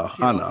flips, I know.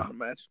 in the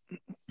match.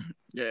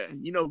 Yeah,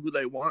 you know who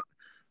they want.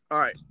 All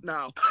right,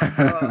 now,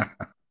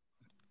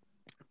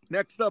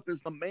 next up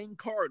is the main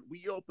card.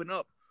 We open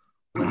up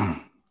with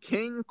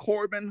King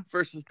Corbin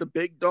versus the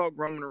big dog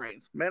Roman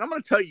Reigns. Man, I'm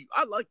going to tell you,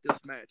 I like this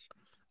match.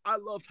 I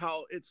loved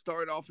how it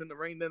started off in the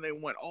ring, then they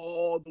went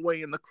all the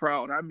way in the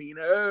crowd. I mean,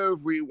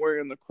 everywhere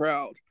in the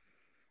crowd.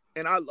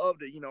 And I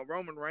loved it.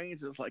 Roman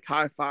Reigns is like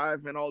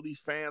high-fiving all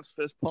these fans,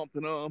 fist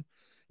pumping them.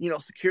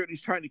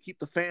 Security's trying to keep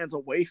the fans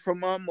away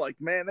from them. Like,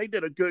 man, they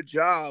did a good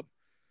job.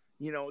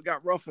 It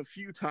got rough a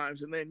few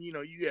times. And then,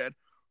 you had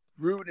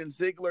Rude and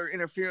Ziggler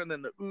interfering,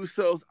 then the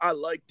Usos. I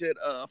liked it.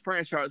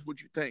 Franchise,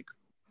 what'd you think?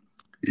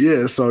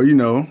 Yeah, so,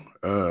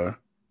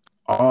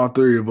 all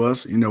three of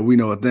us, we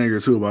know a thing or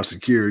two about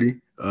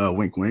security.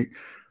 Wink, wink.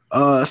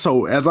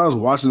 So as I was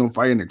watching them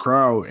fight in the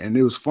crowd, and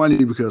it was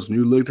funny because when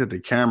you looked at the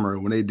camera,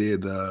 when they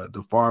did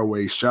the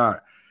faraway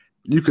shot,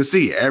 you could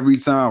see every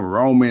time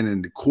Roman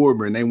and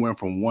Corbin, they went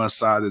from one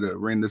side of the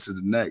arena to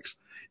the next.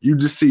 You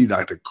just see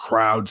like the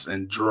crowds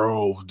and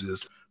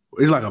droves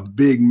it's like a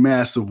big,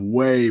 massive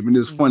wave. And it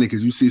was funny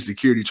because you see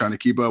security trying to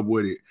keep up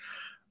with it.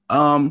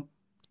 I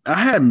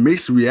had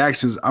mixed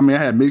reactions. I mean,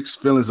 I had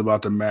mixed feelings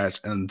about the match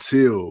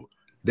until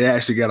they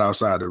actually got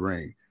outside the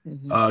ring.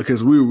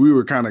 Because we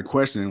were kind of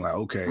questioning, like,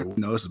 okay,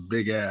 it's a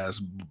big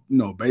ass,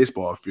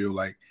 baseball field.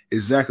 Like,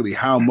 exactly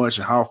how much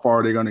and how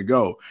far they're gonna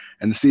go.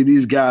 And to see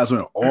these guys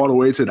went all the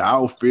way to the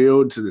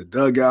outfield, to the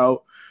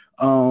dugout.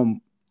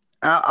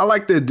 I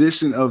like the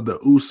addition of the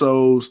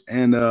Usos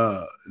and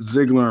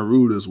Ziggler and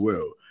Rude as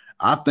well.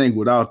 I think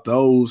without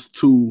those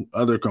two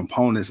other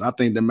components, I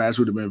think the match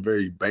would have been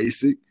very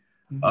basic.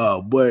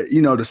 But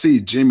to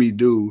see Jimmy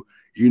do,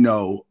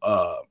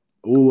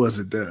 what was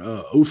it?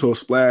 The Uso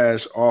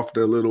splash off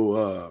the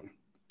little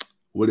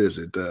what is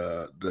it?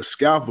 The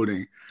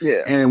scaffolding.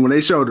 Yeah. And when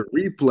they showed the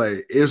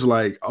replay, it's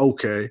like,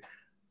 okay,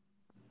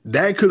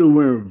 that could have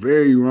went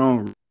very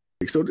wrong.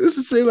 So just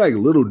to say like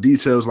little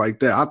details like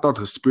that, I thought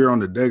the spear on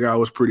the dugout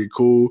was pretty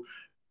cool.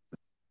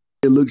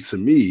 It looked to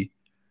me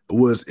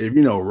was if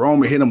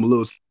Roman hit him a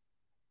little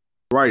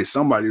right,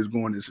 somebody was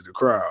going into the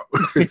crowd.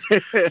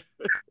 But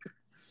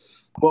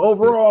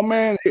overall,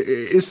 man,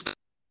 it's.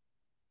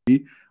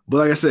 But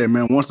like I said,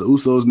 man, once the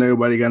Usos and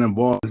everybody got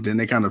involved, then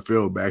they kind of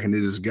fell back and they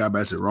just got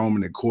back to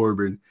Roman and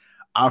Corbin.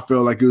 I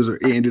felt like it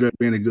ended up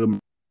being a good.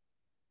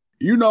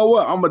 You know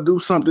what? I'm gonna do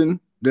something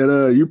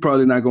that you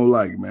probably not gonna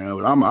like, man.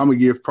 But I'm gonna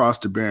give props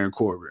to Baron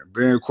Corbin.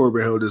 Baron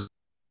Corbin held this,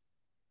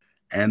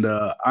 and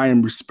I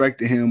am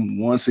respecting him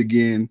once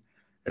again.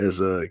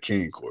 as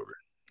King Corbin.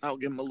 I'll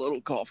give him a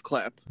little cough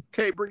clap.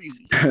 K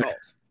Breezy, your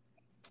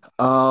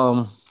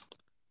thoughts?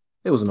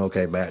 It was an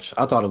okay match.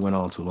 I thought it went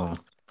on too long.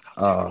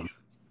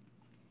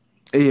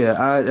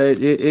 Yeah,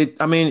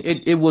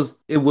 it was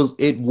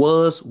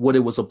what it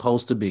was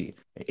supposed to be.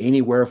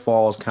 Anywhere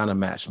falls kind of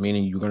match,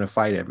 meaning you're gonna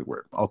fight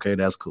everywhere. Okay,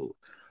 that's cool.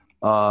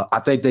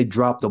 I think they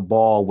dropped the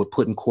ball with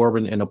putting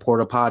Corbin in a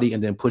porta potty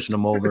and then pushing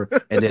him over,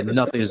 and then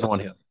nothing is on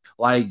him.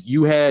 Like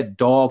you had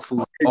dog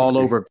food all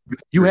over.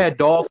 You had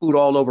dog food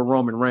all over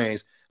Roman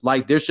Reigns.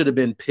 Like there should have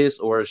been piss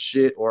or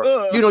shit, or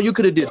you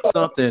could have did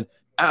something.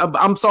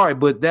 I'm sorry,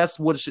 but that's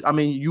what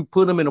you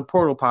put him in a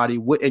porta potty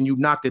and you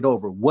knocked it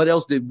over. What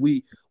else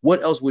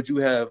would you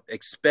have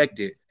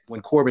expected when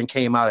Corbin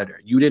came out of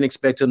there? You didn't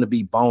expect him to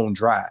be bone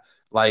dry.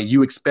 Like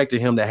you expected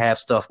him to have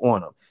stuff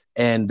on him,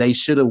 and they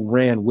should have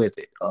ran with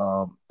it.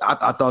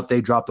 I thought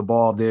they dropped the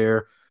ball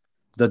there.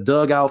 The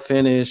dugout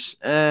finish,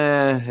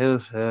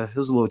 it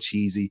was a little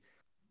cheesy.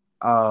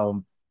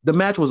 The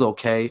match was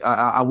okay.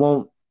 I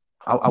won't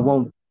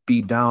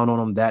be down on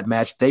them that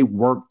match. They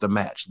worked the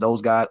match.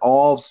 Those guys,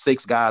 all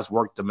 6 guys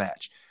worked the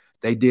match.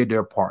 They did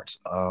their parts.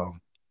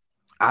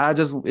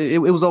 It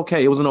was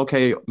okay. It was an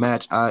okay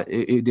match.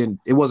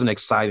 It wasn't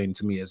exciting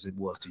to me as it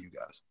was to you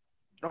guys.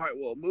 All right,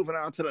 well, moving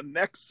on to the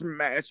next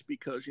match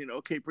because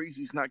K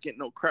Breezy's not getting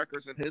no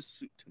crackers in his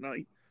suit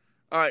tonight.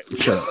 All right,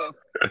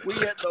 we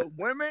had the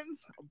women's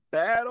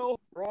battle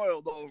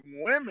royal, the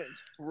women's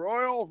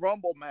Royal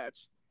Rumble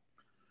match.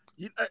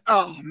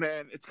 Oh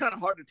man, it's kind of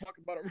hard to talk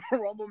about a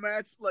Rumble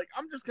match. Like,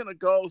 I'm just gonna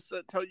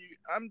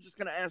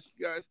ask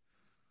you guys,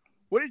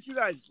 what did you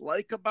guys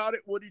like about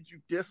it? What did you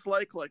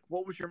dislike? Like,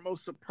 what was your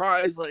most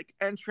surprise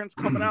entrance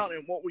coming out,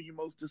 and what were you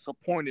most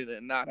disappointed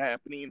in not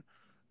happening?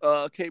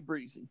 K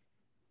Breezy.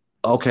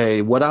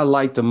 Okay, what I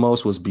liked the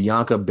most was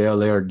Bianca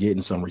Belair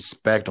getting some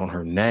respect on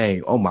her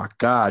name. Oh my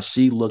God,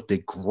 she looked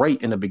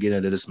great in the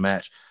beginning of this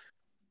match.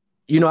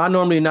 I'm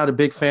normally not a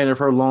big fan of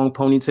her long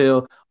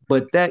ponytail,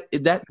 but that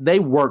they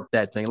worked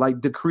that thing.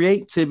 Like the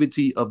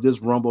creativity of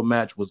this Rumble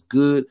match was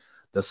good.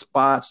 The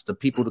spots, the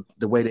people,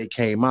 the way they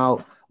came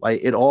out,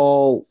 like it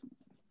all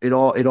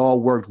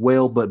worked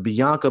well. But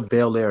Bianca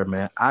Belair,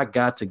 man, I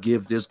got to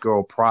give this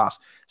girl props.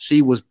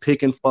 She was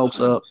picking folks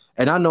up.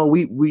 And I know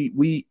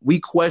we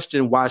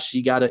questioned why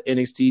she got an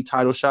NXT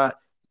title shot.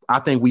 I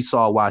think we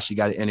saw why she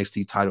got an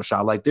NXT title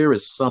shot. Like there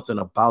is something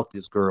about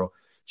this girl.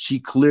 She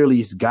clearly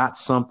has got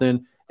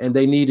something, and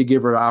they need to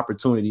give her an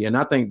opportunity. And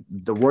I think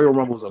the Royal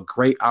Rumble was a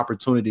great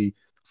opportunity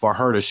for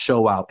her to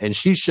show out. And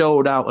she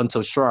showed out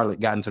until Charlotte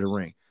got into the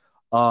ring.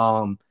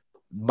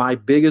 My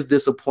biggest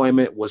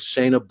disappointment was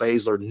Shayna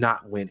Baszler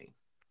not winning.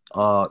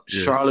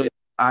 Charlotte,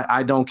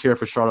 I don't care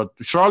for Charlotte.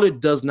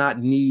 Charlotte does not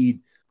need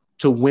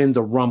to win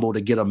the Rumble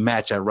to get a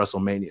match at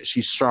WrestleMania.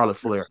 She's Charlotte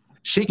Flair.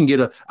 She can get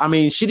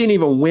she didn't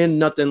even win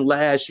nothing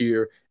last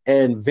year,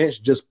 and Vince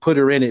just put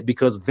her in it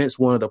because Vince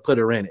wanted to put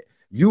her in it.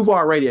 You've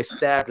already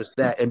established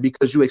that, and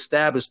because you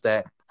established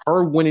that,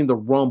 her winning the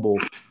Rumble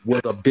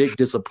was a big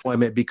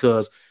disappointment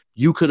because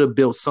you could have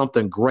built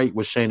something great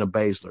with Shayna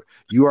Baszler.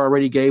 You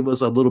already gave us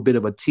a little bit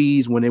of a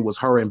tease when it was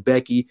her and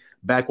Becky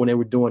back when they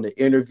were doing the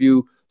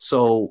interview.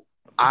 So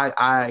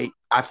I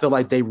feel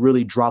like they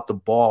really dropped the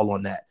ball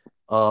on that.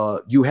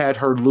 You had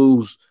her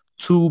lose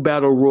 2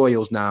 battle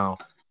royals now,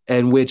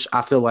 and which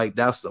I feel like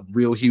that's a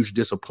real huge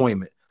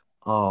disappointment.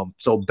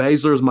 So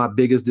Baszler is my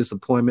biggest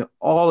disappointment.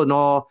 All in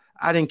all,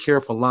 I didn't care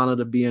for Lana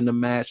to be in the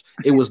match.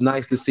 It was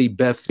nice to see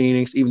Beth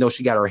Phoenix, even though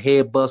she got her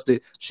head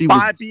busted.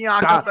 By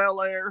Bianca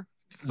Belair.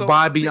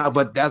 By Bianca,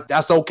 but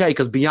that's okay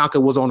because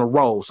Bianca was on a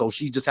roll, so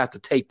she just had to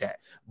take that.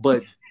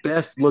 But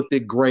Beth looked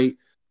great.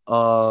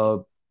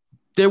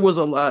 There was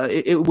a lot.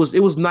 It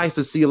was nice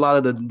to see a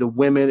lot of the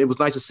women. It was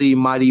nice to see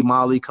Mighty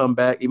Molly come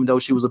back, even though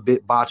she was a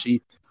bit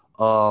botchy.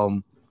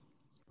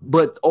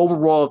 But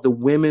overall, the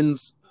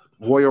women's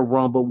Royal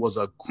Rumble was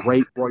a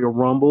great Royal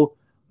Rumble.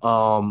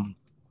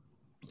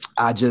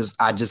 I just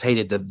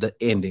hated the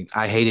ending.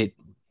 I hated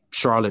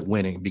Charlotte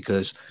winning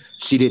because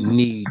she didn't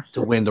need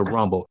to win the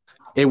Rumble.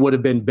 It would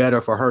have been better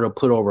for her to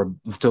put over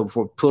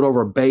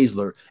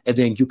Baszler, and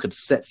then you could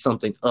set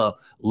something up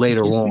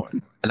later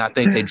on. And I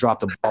think they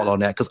dropped the ball on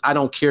that because I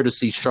don't care to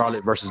see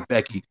Charlotte versus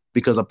Becky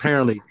because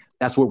apparently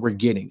that's what we're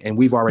getting, and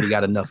we've already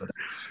got enough of that.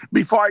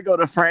 Before I go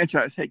to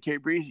franchise, hey, K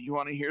Breezy, you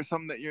want to hear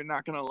something that you're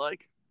not going to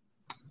like?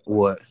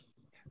 What?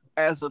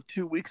 As of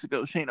 2 weeks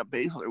ago, Shayna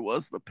Baszler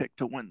was the pick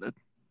to win the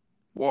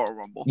Royal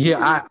Rumble.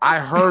 Yeah, I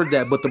heard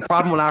that, but the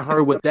problem when I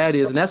heard what that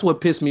is, and that's what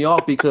pissed me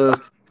off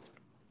because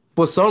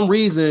for some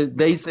reason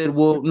they said,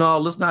 well, no,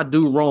 let's not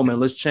do Roman.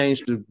 Let's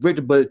change to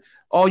Victor. But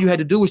all you had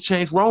to do was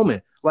change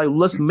Roman. Like,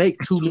 let's make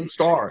 2 new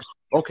stars.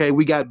 Okay,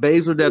 we got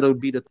Baszler that'll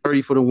be the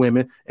 30 for the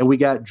women, and we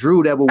got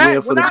Drew that will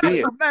win for the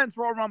men. Men's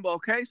Royal Rumble,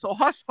 okay? So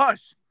hush,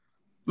 hush.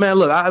 Man,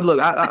 look,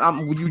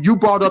 you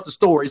brought up the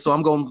story, so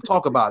I'm going to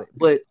talk about it.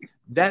 But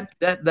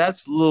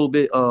that's a little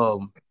bit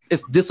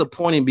it's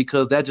disappointing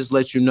because that just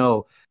lets you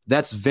know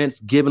that's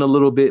Vince giving a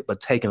little bit, but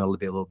taking a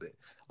little bit.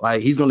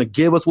 Like he's going to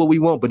give us what we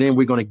want, but then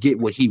we're going to get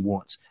what he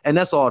wants, and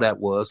that's all that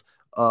was.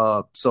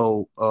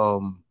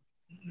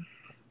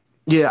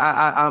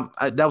 Yeah,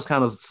 that was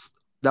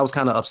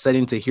kind of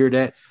upsetting to hear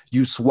that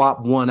you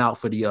swap one out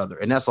for the other,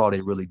 and that's all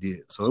they really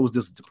did. So it was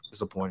just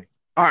disappointing.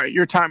 All right,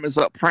 your time is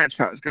up.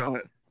 Franchise, go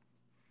ahead.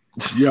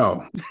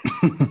 Yo,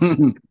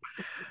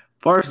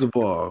 first of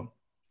all,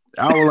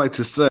 I would like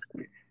to say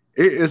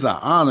it is an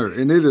honor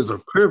and it is a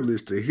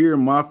privilege to hear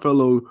my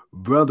fellow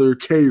brother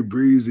K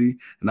Breezy,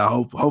 and I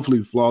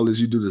hopefully Flawless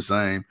you do the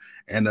same,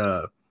 and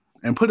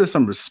put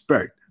some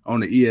respect on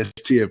the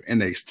EST of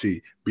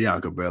NXT,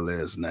 Bianca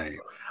Belair's name.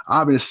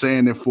 I've been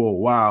saying it for a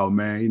while,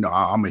 man. You know,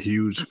 I'm a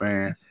huge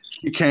fan.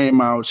 She came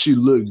out, she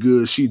looked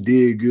good, she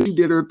did good, she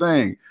did her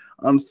thing.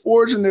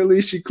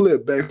 Unfortunately, she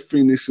clipped Beth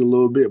Phoenix a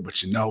little bit,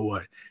 but you know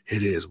what?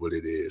 It is what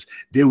it is.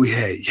 Then we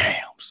had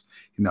yams.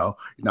 You know,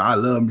 I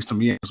love me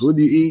some yams. What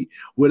do you eat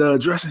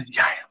with dressing?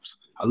 Yams.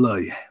 I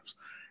love yams.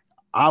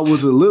 I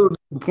was a little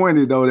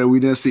disappointed though that we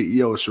didn't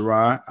see Io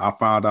Shirai. I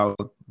found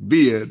out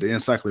via the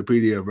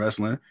Encyclopedia of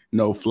Wrestling,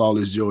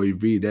 Flawless Joey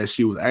V, that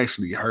she was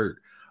actually hurt.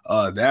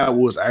 That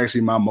was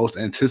actually my most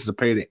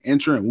anticipated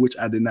entrant, which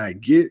I did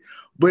not get,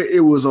 but it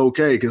was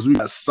okay because we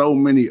got so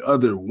many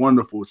other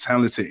wonderful,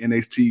 talented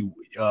NXT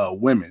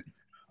women.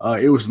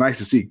 It was nice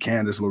to see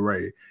Candice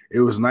LeRae. It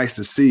was nice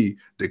to see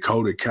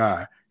Dakota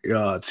Kai,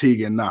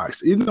 Tegan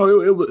Knox. It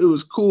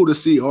was cool to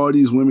see all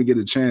these women get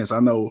a chance. I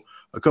know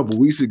a couple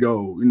weeks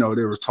ago,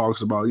 there was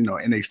talks about,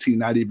 NXT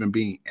not even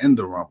being in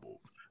the Rumble.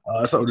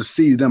 So to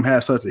see them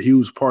have such a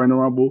huge part in the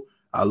Rumble,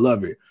 I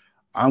love it.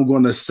 I'm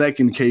going to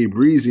second K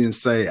Breezy and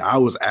say I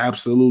was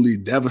absolutely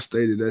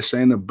devastated that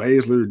Shayna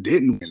Baszler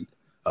didn't win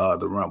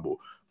the Rumble.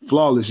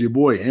 Flawless, your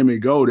boy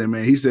Emmett Golden,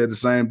 man, he said the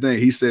same thing.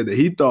 He said that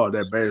he thought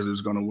that Baszler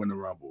was going to win the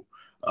Rumble.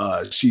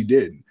 She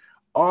didn't.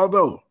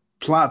 Although,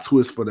 plot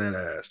twist for that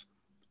ass,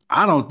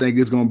 I don't think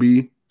it's going to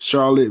be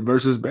Charlotte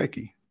versus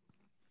Becky.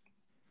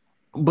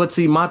 But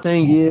see, my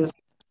thing is,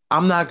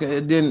 I'm not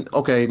going to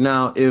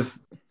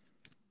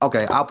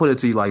I'll put it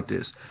to you like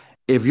this.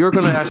 If you're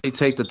going to actually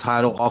take the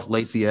title off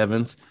Lacey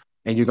Evans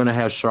and you're going to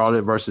have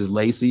Charlotte versus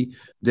Lacey,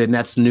 then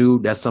that's new.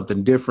 That's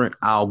something different.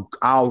 I'll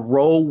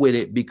roll with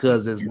it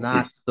because it's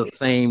not the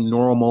same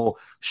normal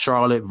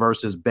Charlotte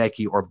versus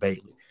Becky or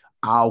Bayley.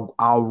 I'll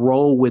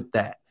roll with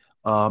that.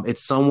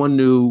 It's someone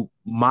new.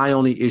 My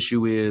only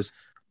issue is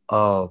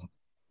you're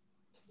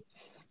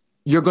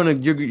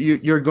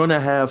gonna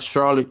have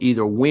Charlotte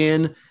either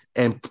win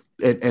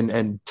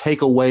and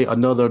take away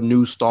another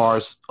new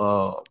star's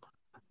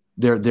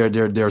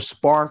their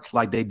spark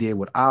like they did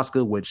with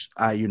Asuka, which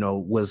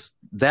was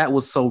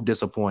so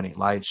disappointing.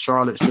 Like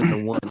Charlotte shouldn't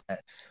have won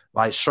that.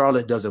 Like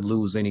Charlotte doesn't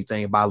lose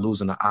anything by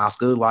losing to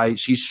Asuka. Like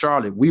she's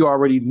Charlotte. We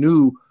already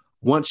knew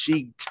once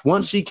she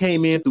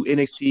came in through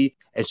NXT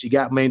and she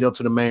got made up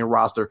to the main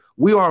roster,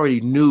 we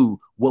already knew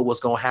what was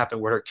going to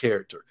happen with her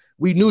character.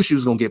 We knew she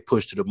was going to get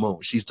pushed to the moon.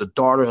 She's the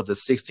daughter of the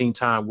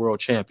 16-time world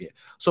champion.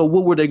 So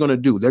what were they going to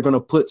do? They're going to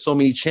put so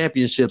many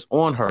championships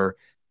on her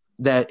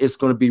that it's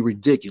going to be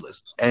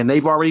ridiculous. And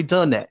they've already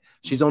done that.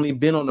 She's only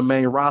been on the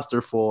main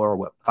roster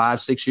for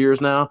 5-6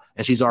 years now,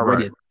 and she's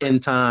already a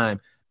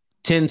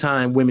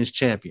 10-time women's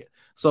champion.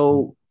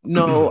 So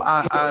no,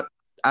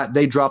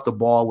 they dropped the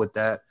ball with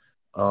that.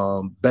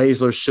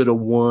 Baszler should have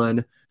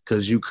won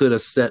because you could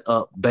have set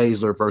up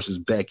Baszler versus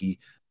Becky.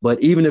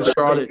 But even if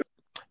Charlotte,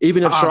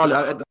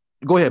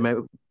 go ahead,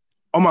 man.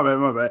 Oh, my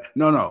bad.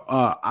 No.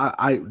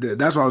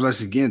 That's what I was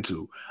actually getting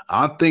to.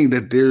 I think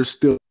that there's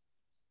still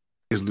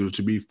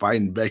to be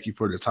fighting Becky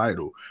for the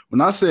title.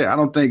 When I say I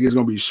don't think it's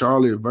going to be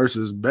Charlotte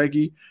versus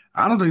Becky,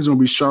 I don't think it's going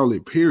to be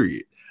Charlotte,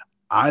 period.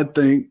 I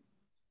think,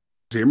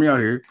 hear me out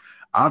here,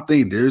 I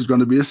think there's going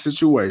to be a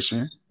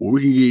situation where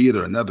we can get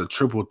either another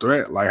triple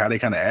threat, like how they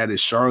kind of added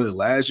Charlotte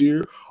last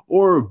year,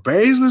 or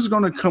Baszler's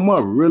going to come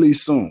up really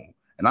soon.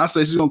 And I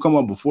say she's going to come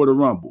up before the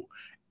Rumble.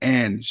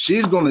 And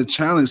she's going to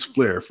challenge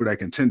Flair for that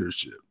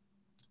contendership.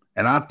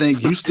 And I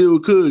think you still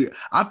could.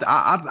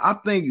 I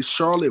think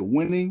Charlotte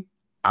winning,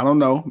 I don't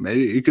know.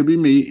 Maybe it could be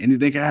me.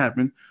 Anything can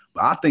happen.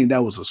 But I think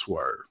that was a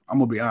swerve. I'm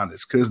going to be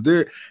honest. Because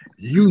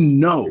you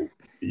know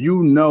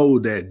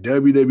that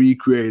WWE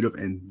Creative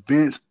and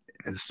Vince,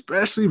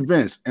 especially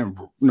Vince and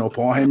Paul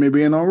Heyman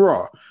being on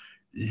Raw,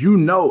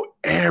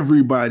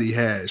 everybody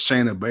had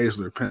Shayna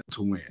Baszler pinned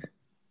to win.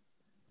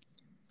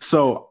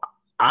 So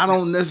I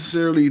don't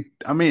necessarily,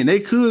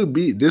 this could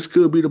be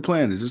the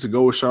plan, is just to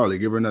go with Charlotte,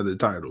 give her another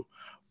title.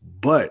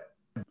 But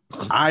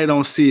I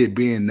don't see it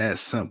being that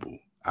simple.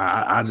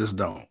 I just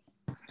don't.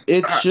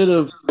 It should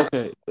have.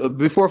 Okay,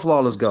 before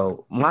Flawless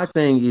go, my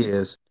thing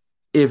is,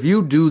 if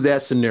you do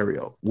that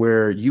scenario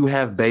where you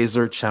have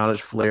Baszler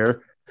challenge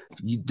Flair,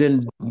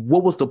 then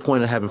what was the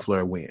point of having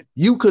Flair win?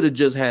 You could have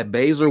just had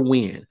Baszler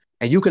win,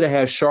 and you could have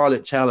had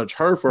Charlotte challenge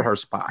her for her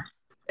spot,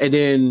 and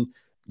then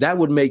that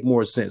would make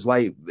more sense.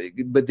 Like,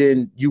 but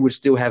then you would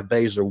still have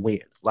Baszler win.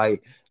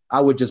 Like, I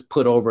would just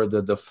put over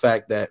the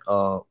fact that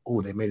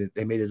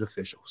they made it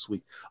official.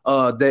 Sweet.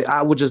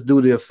 I would just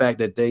do the fact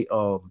that they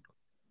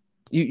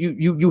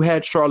you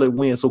had Charlotte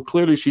win, so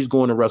clearly she's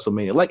going to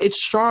WrestleMania. Like, it's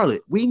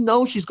Charlotte. We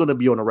know she's going to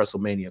be on a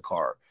WrestleMania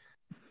card.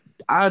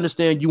 I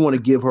understand you want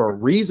to give her a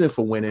reason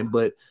for winning,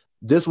 but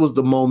this was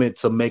the moment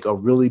to make a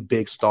really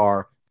big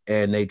star,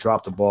 and they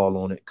dropped the ball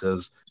on it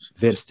because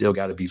Vince still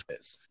got to be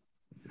Vince.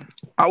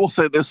 I will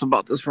say this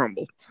about this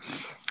Rumble.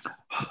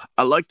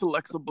 I liked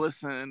Alexa Bliss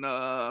and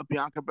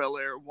Bianca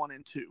Belair 1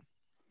 and 2.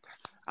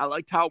 I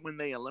liked how when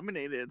they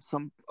eliminated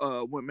some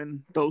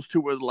women, those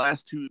two were the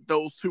last two.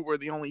 Those two were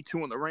the only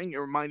two in the ring. It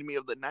reminded me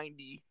of the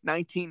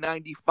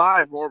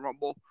 1995 Royal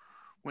Rumble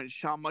when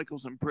Shawn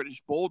Michaels and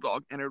British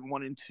Bulldog entered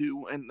 1 and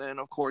 2. And then,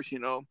 of course,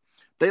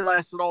 they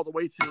lasted all the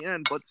way to the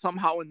end. But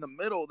somehow in the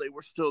middle, they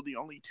were still the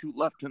only two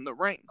left in the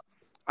ring.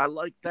 I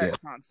liked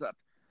that concept.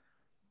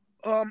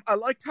 I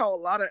liked how a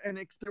lot of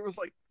NXT,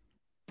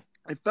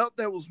 I felt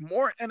there was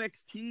more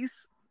NXT's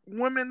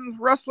women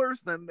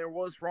wrestlers than there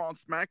was Raw and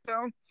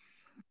SmackDown.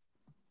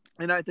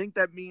 And I think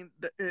that means,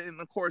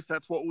 and of course,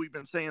 that's what we've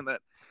been saying,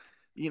 that,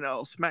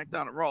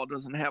 SmackDown and Raw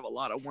doesn't have a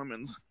lot of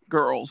women's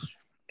girls,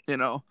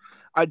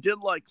 I did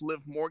like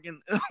Liv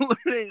Morgan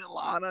eliminating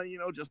Lana,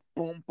 just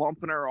boom,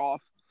 bumping her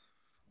off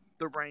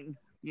the ring.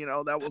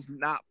 That was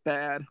not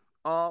bad.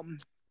 Oh,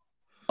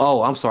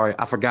 I'm sorry.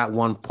 I forgot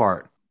one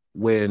part.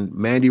 When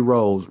Mandy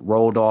Rose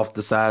rolled off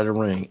the side of the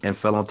ring and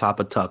fell on top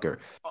of Tucker.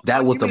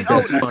 That was the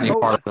best funny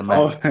part of the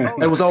match.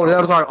 It was Otis.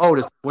 I'm sorry,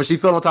 Otis. When she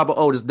fell on top of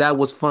Otis, that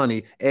was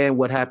funny. And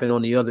what happened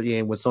on the other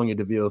end when Sonya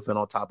Deville fell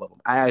on top of him.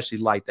 I actually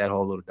liked that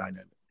whole little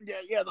dynamic.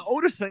 Yeah, the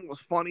Otis thing was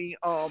funny.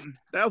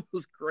 That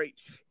was great.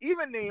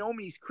 Even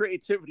Naomi's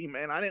creativity,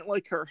 man. I didn't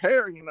like her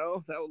hair, that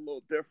was a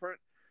little different.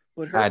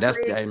 But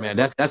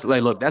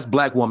that's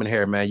black woman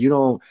hair, man.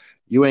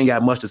 You ain't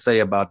got much to say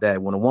about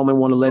that. When a woman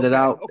want to let it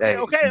out, okay.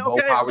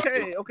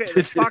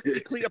 Let's talk to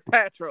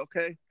Cleopatra,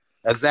 okay?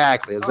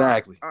 Exactly. All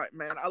right,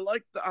 man. I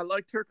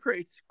liked her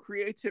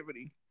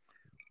creativity.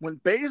 When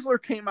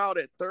Baszler came out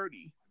at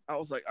 30, I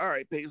was like, all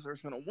right,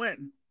 Baszler's gonna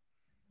win.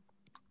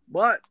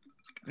 But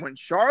when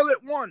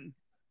Charlotte won,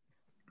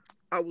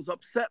 I was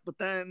upset. But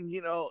then,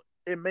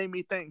 it made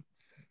me think.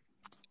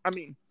 I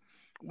mean,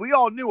 we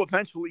all knew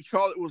eventually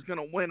Charlotte was going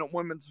to win a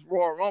women's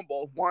Royal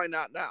Rumble. Why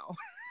not now?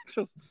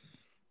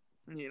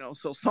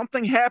 So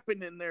something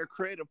happened in their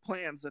creative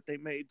plans that they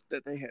made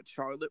that they had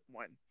Charlotte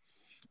win.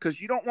 Because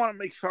you don't want to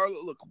make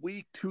Charlotte look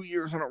weak 2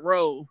 years in a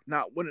row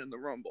not winning the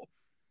Rumble.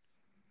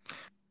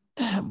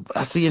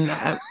 I see, and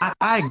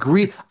I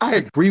agree. I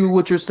agree with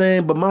what you're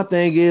saying, but my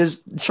thing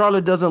is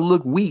Charlotte doesn't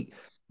look weak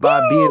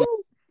by being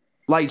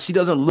she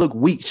doesn't look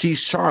weak. She's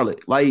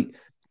Charlotte.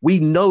 We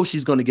know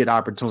she's going to get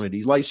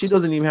opportunities. She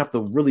doesn't even have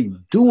to really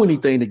do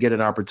anything to get an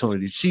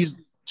opportunity. She's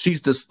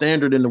the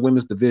standard in the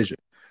women's division.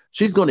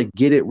 She's going to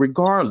get it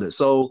regardless.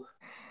 So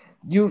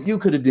you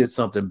could have did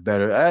something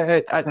better.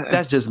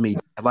 That's just me.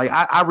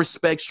 I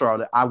respect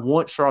Charlotte. I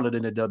want Charlotte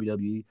in the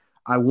WWE.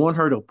 I want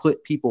her to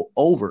put people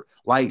over.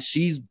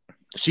 She's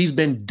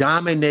been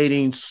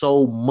dominating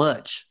so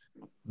much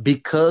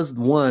because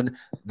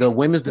the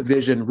women's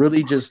division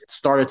really just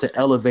started to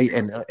elevate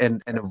and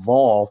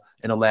evolve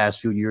in the last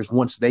few years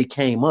once they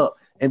came up.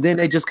 And then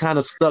they just kind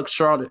of stuck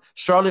Charlotte.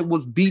 Charlotte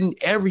was beating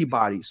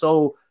everybody.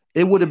 So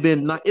it would have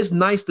been it's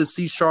nice to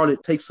see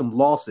Charlotte take some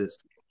losses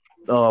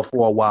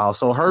for a while.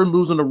 So her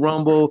losing the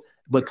Rumble,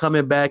 but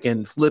coming back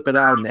and flipping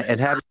out and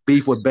having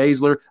beef with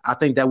Baszler, I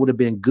think that would have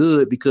been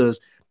good because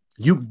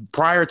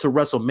prior to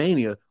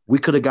WrestleMania, we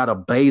could have got a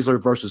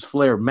Baszler versus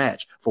Flair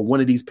match for one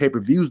of these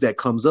pay-per-views that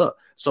comes up.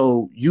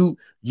 So you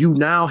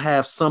now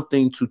have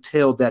something to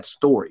tell that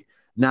story.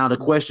 Now the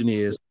question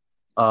is,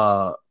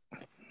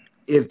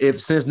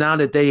 if since now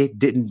that they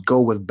didn't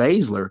go with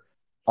Baszler,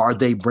 are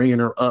they bringing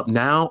her up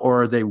now,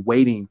 or are they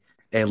waiting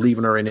and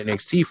leaving her in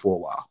NXT for a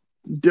while?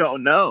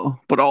 Don't know,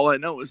 but all I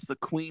know is the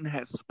Queen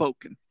has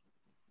spoken.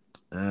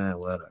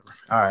 Whatever.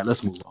 All right,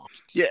 let's move on.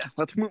 Yeah,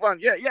 let's move on.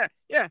 Yeah.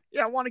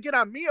 I want to get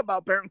on me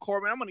about Baron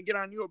Corbin. I'm going to get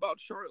on you about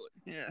Charlotte.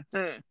 Yeah.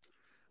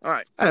 All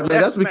right. Hey, man,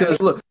 that's because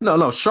look,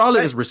 no,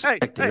 Charlotte is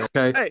respected.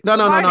 Okay. No.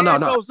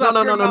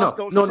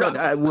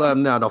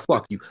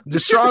 Fuck you.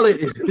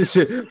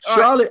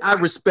 Charlotte. I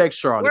respect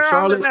Charlotte. We're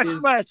on the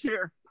next match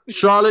here.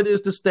 Charlotte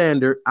is the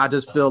standard. I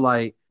just feel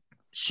like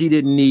she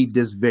didn't need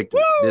this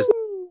victory. Woo! This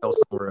go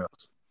somewhere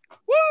else.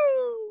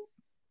 Woo!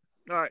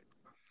 All right.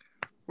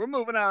 We're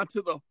moving on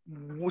to the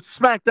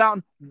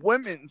SmackDown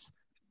Women's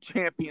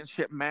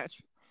Championship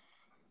match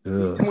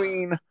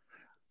between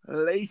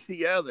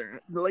Lacey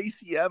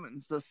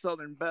Evans, the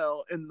Southern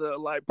Belle, and the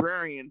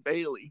Librarian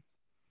Bayley.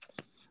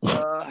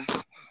 I'll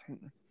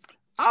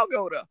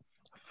go to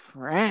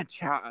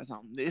franchise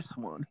on this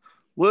one.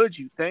 What'd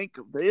you think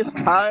of this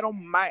title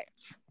match?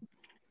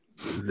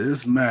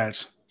 This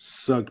match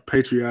sucked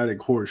patriotic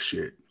horse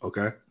shit.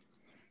 Okay,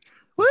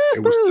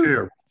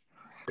 Woo-hoo!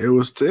 It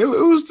was terrible.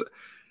 It was.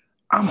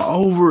 I'm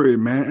over it,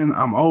 man.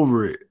 I'm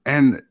over it.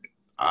 And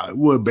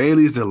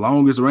Bayley's the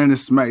longest reigning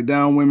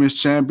SmackDown Women's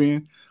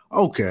Champion?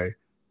 Okay.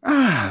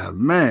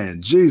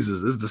 Man,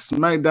 Jesus, is the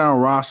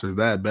SmackDown roster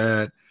that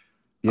bad?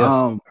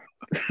 Yes.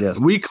 Yes.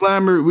 We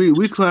clamor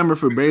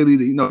for Bayley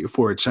to,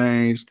 for a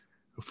change,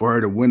 for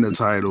her to win the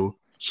title.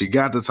 She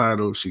got the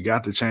title. She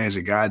got the change.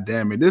 And God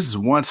damn it, this is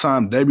one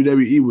time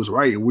WWE was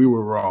right and we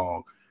were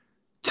wrong.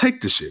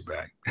 take the shit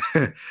back.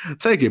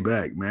 Take it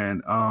back,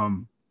 man.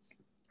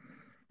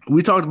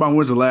 We talked about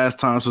when's the last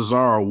time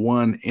Cesaro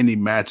won any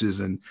matches,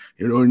 and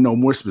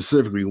more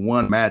specifically,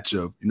 one match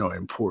of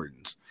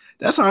importance.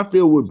 That's how I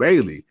feel with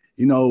Bayley.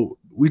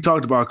 We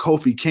talked about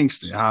Kofi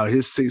Kingston, how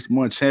his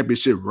 6-month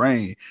championship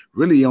reign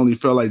really only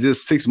felt like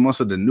just 6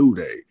 months of the New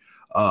Day.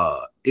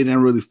 It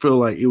didn't really feel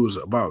like it was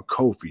about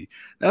Kofi.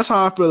 That's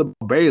how I feel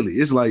about Bayley.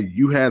 It's like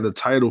you had the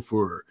title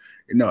for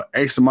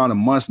X amount of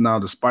months now,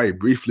 despite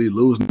briefly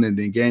losing and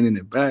then gaining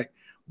it back.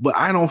 But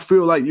I don't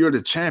feel like you're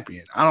the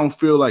champion. I don't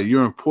feel like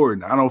you're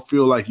important. I don't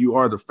feel like you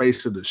are the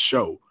face of the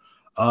show.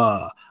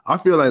 I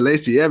feel like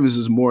Lacey Evans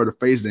is more the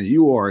face than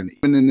you are. And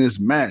even in this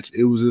match,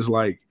 it was just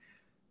like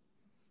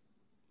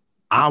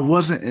I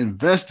wasn't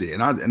invested,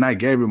 and I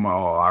gave it my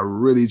all. I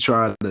really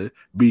tried to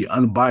be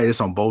unbiased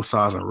on both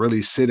sides and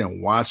really sit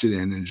and watch it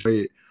and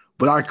enjoy it.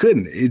 But I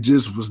couldn't. It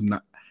just was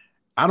not.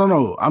 I don't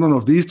know. I don't know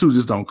if these two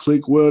just don't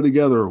click well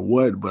together or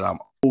what, but I'm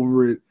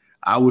over it.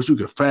 I wish we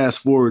could fast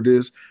forward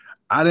this.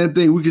 I didn't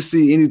think we could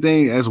see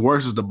anything as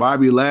worse as the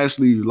Bobby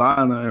Lashley,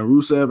 Lana, and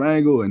Rusev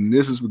angle, and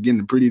this is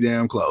getting pretty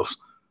damn close.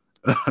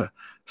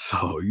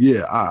 So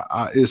yeah,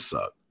 it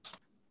sucked.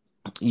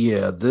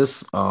 Yeah,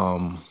 this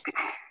okay,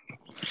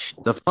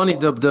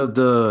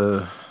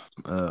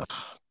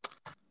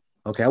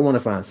 I want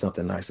to find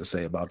something nice to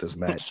say about this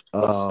match.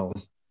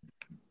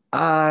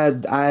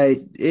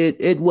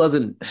 It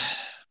wasn't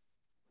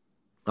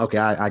okay.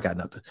 I got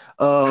nothing.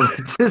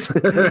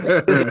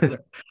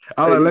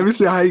 Let me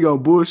see how you gonna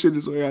bullshit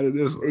this way out of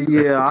this one.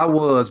 Yeah, I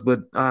was,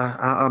 but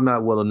I'm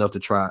not well enough to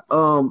try.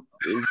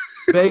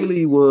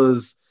 Bayley,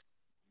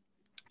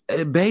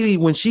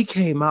 when she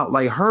came out,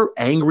 like her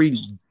angry,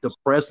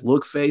 depressed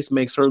look face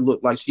makes her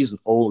look like she's an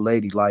old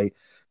lady. Like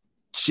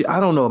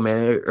I don't know,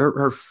 man.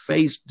 Her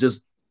face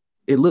just,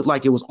 it looked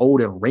like it was old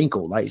and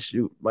wrinkled. Like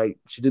she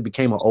just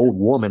became an old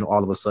woman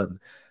all of a sudden.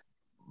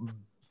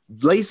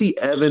 Lacey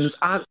Evans,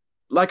 I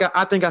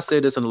think I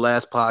said this in the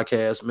last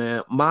podcast,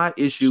 man. My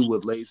issue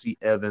with Lacey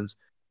Evans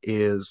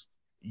is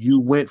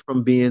you went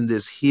from being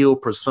this heel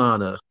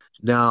persona.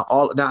 Now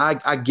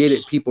I get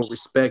it. People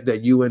respect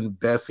that you and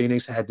Beth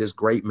Phoenix had this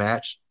great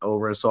match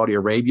over in Saudi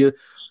Arabia.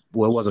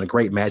 Well, it wasn't a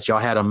great match. Y'all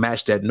had a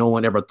match that no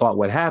one ever thought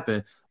would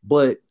happen.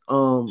 But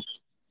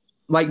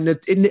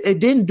it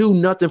didn't do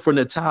nothing for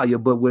Natalya.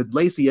 But with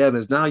Lacey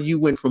Evans, now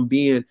you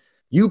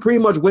pretty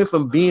much went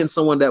from being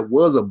someone that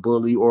was a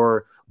bully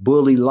or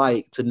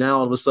bully-like to now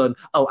all of a sudden,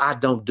 oh, I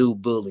don't do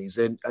bullies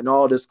and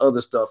all this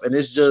other stuff. And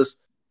it's just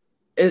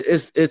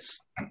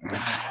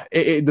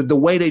the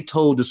way they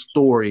told the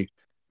story.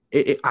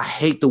 I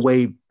hate the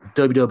way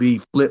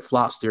WWE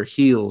flip-flops their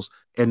heels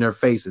and their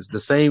faces. The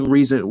same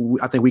reason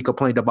I think we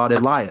complained about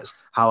Elias,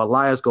 how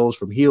Elias goes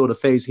from heel to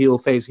face, heel,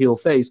 face, heel,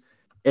 face.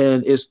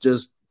 And it's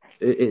just,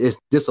 it's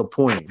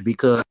disappointing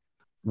because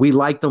we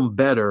like them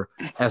better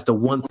as the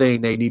one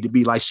thing they need to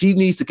be. Like, she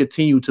needs to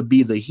continue to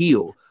be the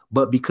heel,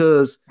 but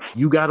because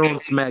you got her on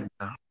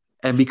SmackDown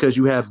and because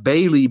you have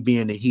Bayley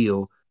being the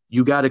heel,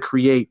 you got to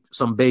create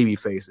some baby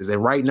faces.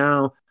 And right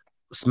now,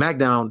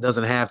 SmackDown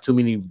doesn't have too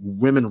many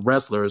women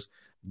wrestlers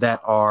that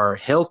are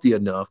healthy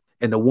enough,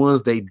 and the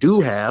ones they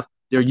do have,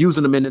 they're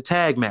using them in the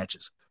tag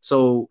matches.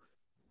 So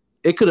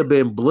it could have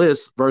been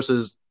Bliss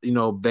versus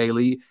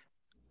Bayley.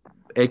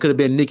 It could have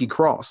been Nikki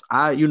Cross.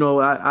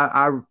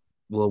 Well,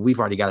 we've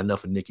already got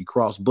enough of Nikki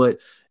Cross, but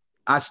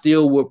I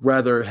still would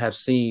rather have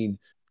seen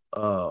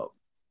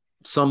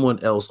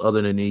someone else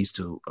other than these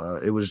two.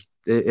 It was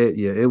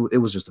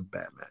just a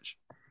bad match.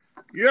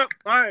 Yep,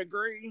 I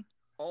agree.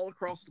 All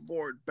across the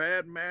board,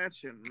 bad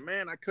match, and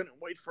man, I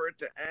couldn't wait for it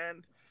to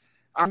end.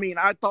 I mean,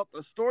 I thought the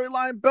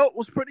storyline belt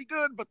was pretty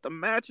good, but the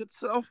match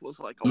itself was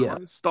like a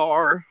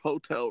 1-star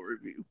hotel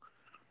review.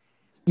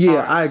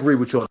 Yeah, I agree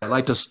with you on that.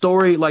 Like the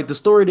story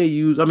they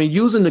used. I mean,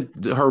 using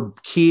her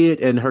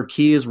kid and her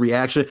kid's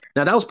reaction.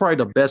 Now that was probably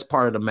the best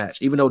part of the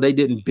match, even though they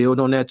didn't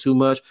build on that too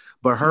much.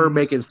 But her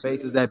making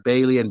faces at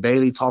Bayley and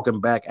Bayley talking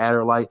back at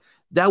her, like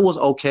that was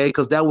okay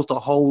because that was the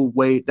whole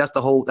way. That's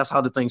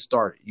how the thing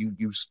started.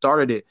 You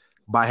started it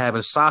by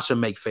having Sasha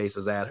make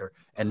faces at her,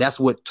 and that's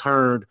what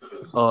turned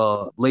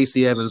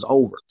Lacey Evans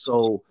over.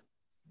 So,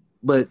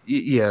 but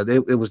yeah,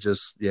 it was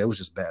just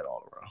bad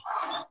all around.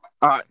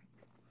 All right,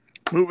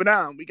 moving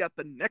on. We got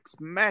the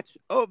next match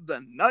of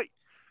the night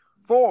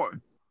for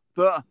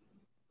the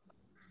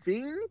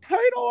Fiend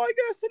title, I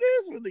guess it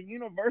is, or the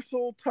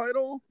Universal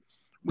title.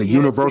 The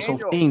Universal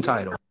Fiend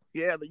title.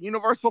 Yeah, the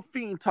Universal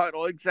Fiend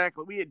title,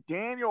 exactly. We had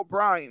Daniel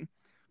Bryan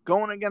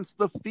going against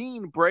the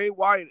Fiend Bray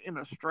Wyatt in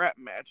a strap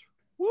match.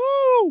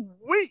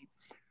 Woo-wee!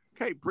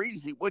 Okay,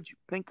 Breezy, what'd you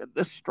think of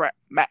this strap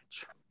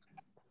match?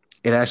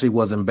 It actually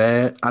wasn't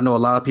bad. I know a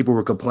lot of people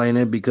were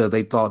complaining because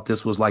they thought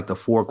this was like the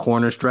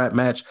 4-corner strap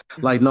match.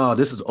 Like, no,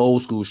 this is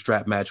old school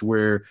strap match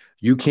where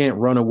you can't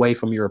run away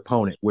from your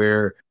opponent,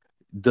 where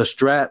the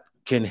strap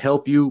can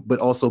help you but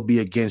also be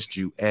against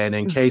you. And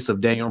in case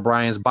of Daniel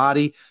Bryan's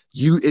body,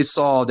 it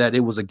saw that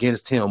it was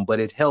against him, but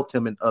it helped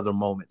him in other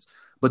moments.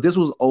 But this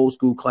was old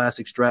school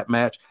classic strap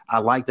match. I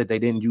like that they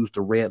didn't use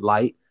the red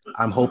light.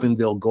 I'm hoping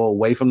they'll go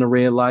away from the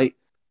red light.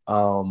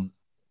 Um,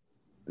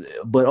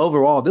 but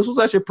overall, this was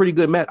actually a pretty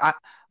good match.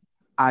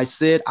 I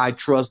said I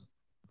trust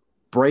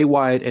Bray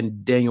Wyatt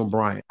and Daniel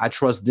Bryan. I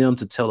trust them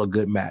to tell a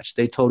good match.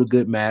 They told a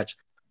good match.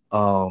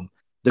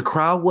 The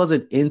crowd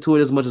wasn't into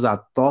it as much as I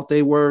thought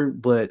they were,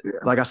 but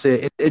like I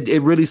said,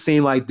 it really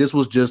seemed like this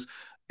was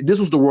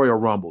the Royal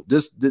Rumble.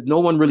 No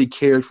one really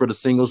cared for the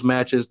singles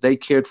matches. They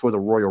cared for the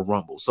Royal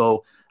Rumble.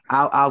 So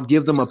I'll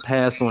give them a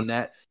pass on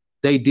that.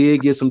 They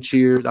did get some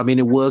cheers. I mean,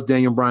 it was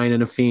Daniel Bryan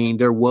and The Fiend.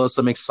 There was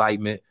some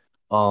excitement.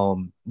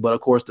 But of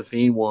course The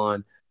Fiend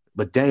won.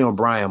 But Daniel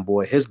Bryan,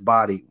 boy, his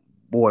body,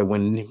 boy,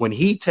 when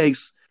he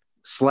takes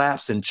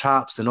slaps and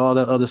chops and all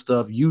that other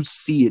stuff, you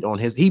see it on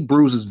he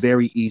bruises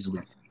very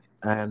easily.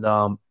 And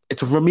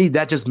for me,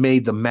 that just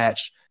made the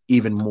match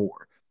even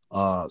more.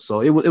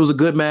 So it was a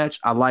good match.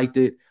 I liked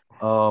it.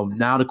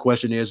 Now the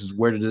question is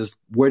where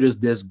does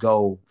this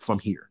go from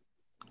here?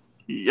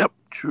 Yep,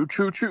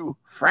 true.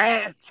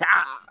 Franchise.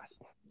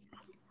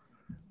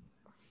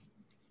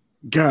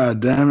 God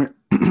damn it.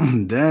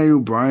 Daniel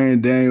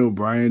Bryan, man.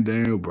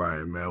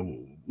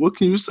 What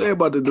can you say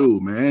about the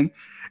dude, man?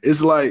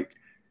 It's like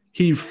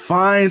he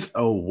finds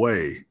a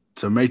way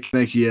to make you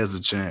think he has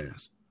a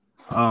chance.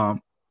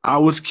 I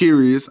was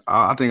curious.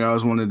 I think I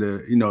was one of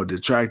the,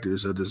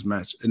 detractors of this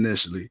match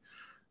initially.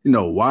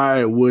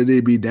 Why would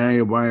it be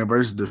Daniel Bryan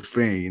versus The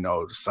Fiend?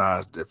 The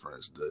size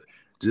difference,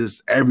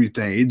 just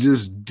everything. It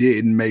just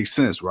didn't make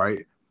sense,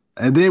 right?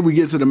 And then we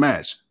get to the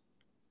match.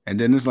 And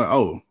then it's like,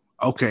 oh,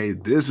 okay,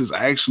 this is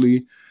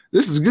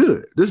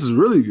good. This is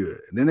really good.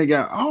 And then they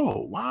got,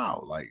 oh,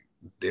 wow, like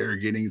they're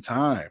getting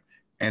time.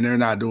 And they're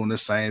not doing the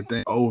same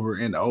thing over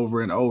and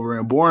over and over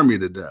and boring me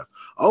to death.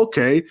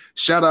 Okay,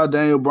 shout out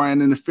Daniel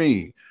Bryan and The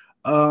Fiend.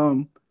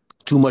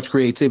 Too much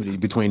creativity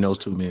between those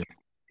two men.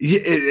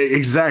 Yeah,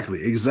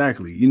 exactly.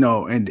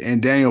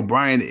 And Daniel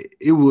Bryan,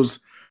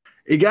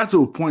 it got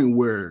to a point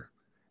where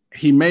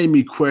he made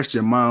me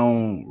question my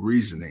own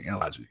reasoning and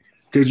logic.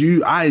 Because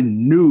I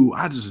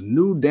just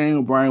knew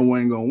Daniel Bryan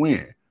wasn't gonna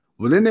win.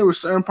 But then there were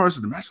certain parts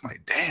of the match I'm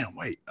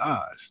like,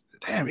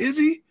 is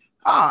he?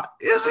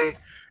 Is he?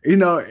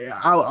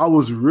 I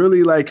was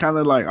really like kind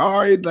of like, all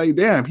right, like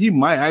damn, he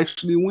might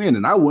actually win,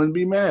 and I wouldn't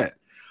be mad.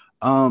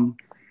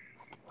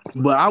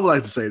 But I would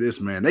like to say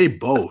this, man. They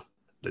both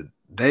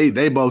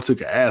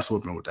took an ass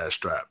whooping with that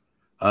strap.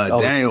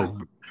 Daniel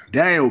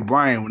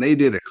Bryan, when they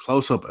did a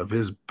close up of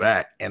his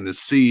back and to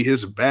see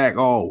his back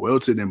all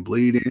welted and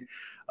bleeding,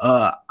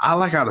 I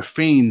like how The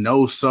Fiend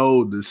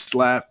no-sold the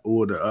slap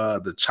or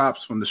the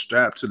chops from the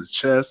strap to the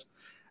chest,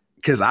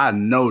 because I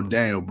know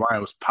Daniel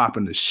Bryan was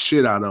popping the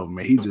shit out of him,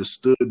 and he just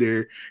stood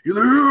there, he's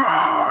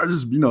like,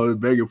 just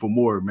begging for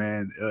more,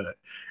 man.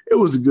 It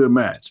was a good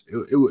match.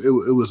 It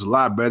was a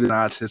lot better than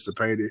I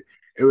anticipated.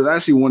 It was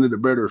actually one of the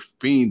better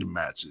Fiend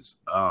matches.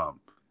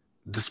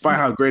 Despite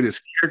how great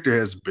his character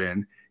has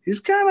been, he's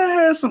kind of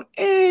had some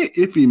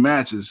iffy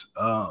matches,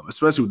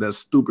 especially with that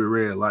stupid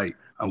red light.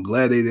 I'm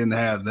glad they didn't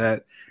have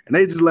that. And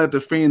they just let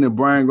The Fiend and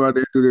Bryan go out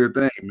there and do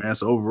their thing, man.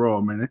 So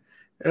overall, man,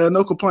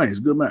 no complaints.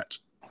 Good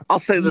match. I'll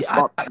say this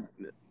about.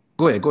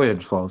 Go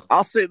ahead, Falls.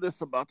 I'll say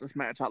this about this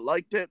match. I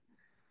liked it.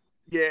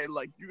 Yeah,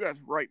 like you guys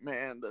are right,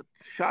 man. The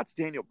shots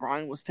Daniel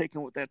Bryan was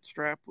taking with that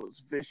strap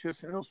was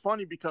vicious, and it was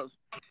funny because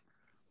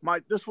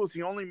this was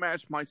the only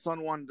match my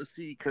son wanted to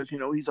see because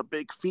he's a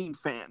big Fiend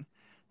fan,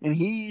 and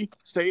he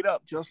stayed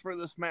up just for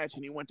this match,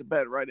 and he went to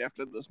bed right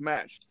after this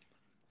match.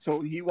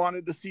 So he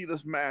wanted to see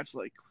this match,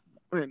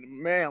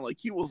 and man, like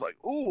he was like,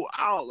 ooh,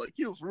 ow, like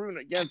he was rooting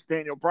against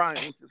Daniel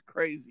Bryan, which is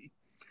crazy.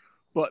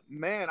 But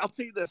man, I'll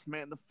tell you this,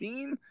 man, The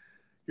Fiend,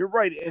 you're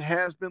right, it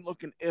has been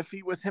looking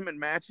iffy with him in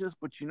matches,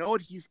 but you know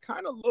what? He's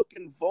kind of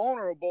looking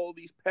vulnerable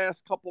these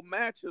past couple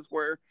matches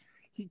where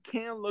he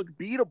can look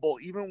beatable,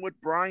 even with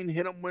Bryan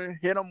hit him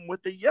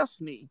with the yes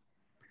knee.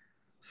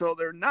 So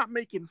they're not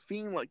making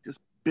Fiend like this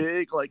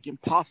big, like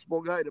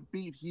impossible guy to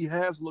beat. He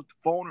has looked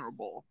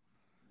vulnerable,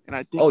 and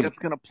I think that's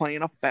going to play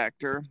in a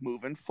factor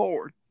moving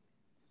forward.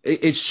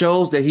 It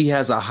shows that he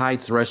has a high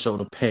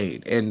threshold of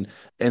pain and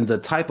the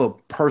type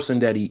of person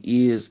that he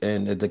is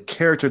and the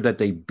character that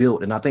they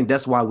built. And I think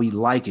that's why we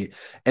like it.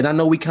 And I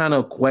know we kind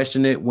of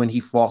question it when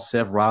he fought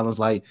Seth Rollins.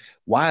 Like,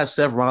 why is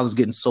Seth Rollins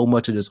getting so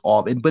much of this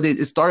off? But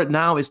it's starting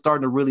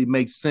to really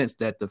make sense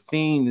that The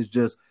Fiend is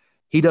just,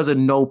 he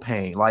doesn't know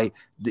pain. Like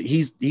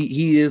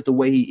he is the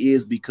way he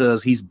is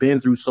because he's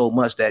been through so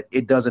much that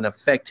it doesn't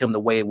affect him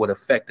the way it would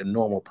affect a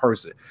normal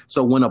person.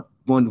 So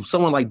when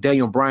someone like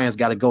Daniel Bryan's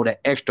got to go that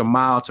extra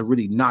mile to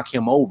really knock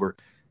him over,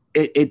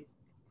 it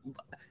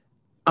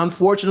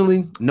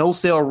unfortunately, no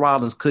Seth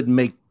Rollins couldn't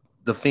make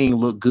The Fiend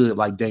look good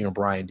like Daniel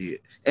Bryan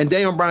did. And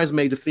Daniel Bryan's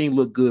made The Fiend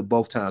look good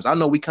both times. I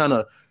know we kind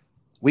of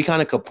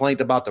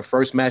complained about the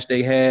first match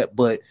they had,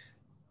 but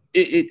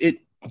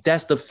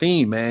that's The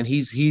Fiend, man.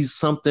 He's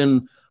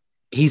something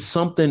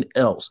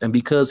else. And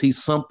because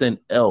he's something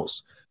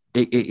else,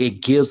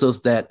 it gives us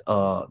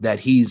that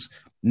he's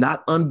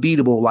not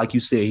unbeatable, like you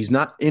said. He's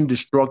not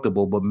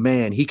indestructible, but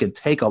man, he can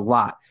take a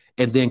lot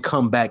and then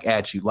come back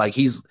at you. Like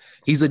he's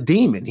a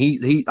demon.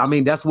 I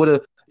mean, that's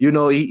what You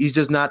know, he's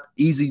just not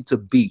easy to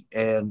beat.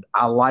 And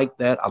I like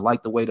that. I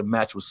like the way the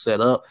match was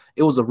set up.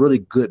 It was a really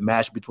good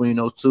match between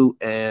those two.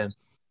 And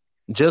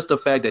just the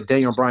fact that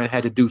Daniel Bryan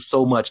had to do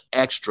so much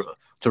extra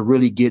to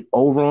really get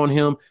over on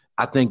him,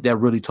 I think that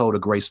really told a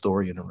great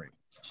story in the ring.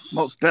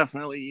 Most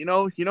definitely. You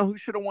know who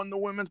should have won the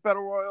women's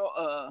battle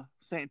royal?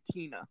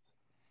 Santina.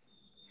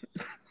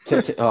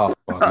 Oh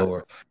my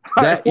Lord.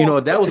 That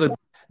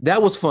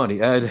that was funny.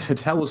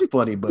 That was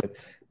funny, but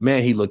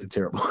man, he looked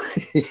terrible.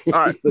 All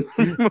right.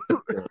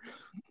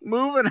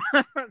 Moving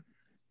on.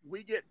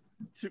 We get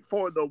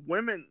for the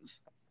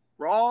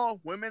Raw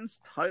women's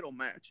title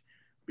match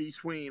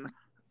between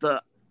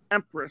the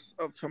Empress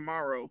of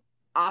Tomorrow,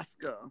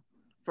 Asuka,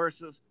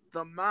 versus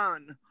the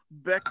Man,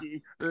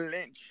 Becky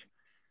Lynch.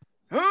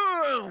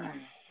 Oh, man.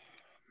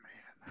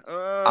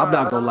 I'm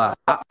not gonna lie.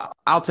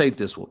 I'll take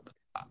this one.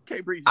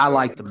 I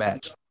like the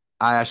match.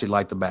 I actually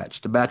like the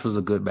match. The match was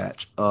a good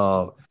match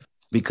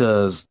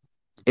because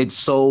it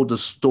sold the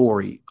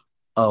story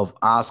of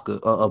Asuka,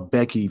 of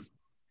Becky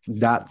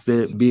not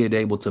being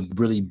able to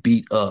really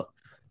beat up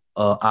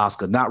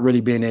Asuka, not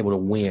really being able to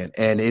win.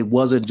 And it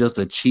wasn't just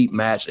a cheap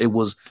match. It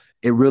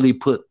really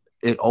put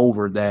it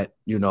over that,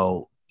 you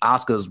know,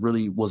 Asuka's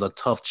really was a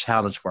tough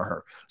challenge for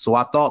her. So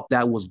I thought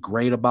that was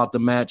great about the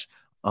match.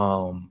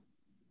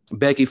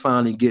 Becky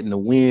finally getting the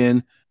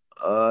win.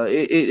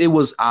 It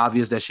was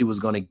obvious that she was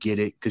going to get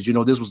it because, you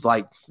know, this was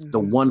like the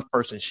one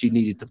person she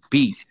needed to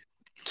beat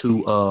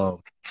to,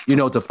 you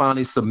know, to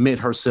finally submit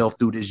herself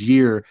through this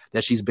year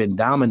that she's been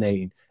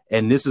dominating.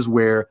 And this is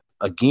where,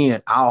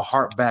 again, I'll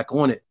harp back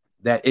on it,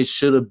 that it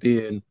should have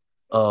been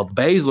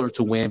Baszler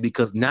to win,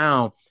 because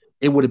now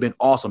it would have been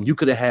awesome. You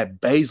could have had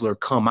Baszler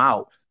come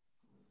out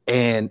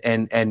and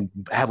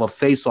have a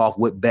face-off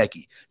with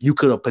Becky. You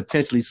could have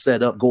potentially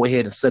go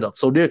ahead and set up.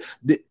 So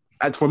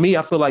for me,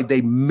 I feel like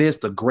they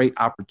missed a great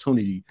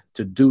opportunity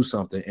to do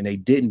something, and they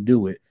didn't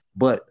do it.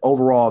 But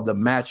overall, it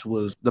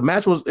was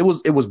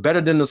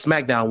better than the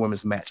SmackDown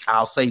women's match.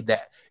 I'll say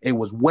that. It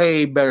was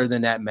way better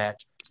than that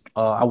match.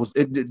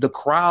 The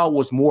crowd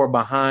was more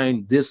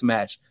behind this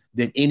match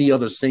than any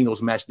other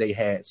singles match they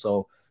had.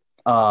 So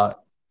I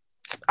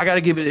got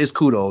to give it its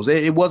kudos.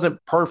 It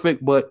wasn't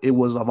perfect, but it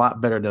was a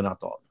lot better than I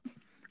thought.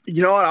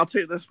 You know what? I'll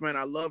tell you this, man.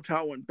 I loved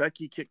how when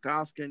Becky kicked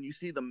Asuka and you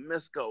see the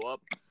mist go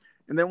up,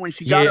 and then when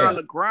she got her on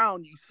the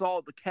ground, you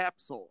saw the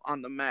capsule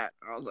on the mat.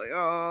 I was like,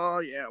 oh,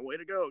 yeah, way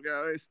to go,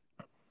 guys.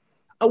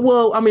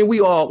 Well, I mean,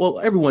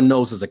 everyone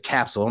knows it's a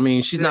capsule. I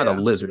mean, she's not a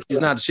lizard.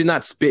 She's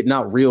not spitting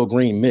out real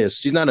green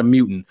mist. She's not a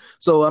mutant.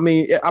 So, I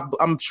mean,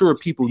 I'm sure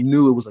people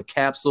knew it was a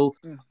capsule.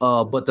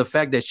 But the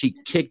fact that she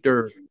kicked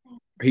her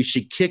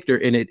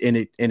and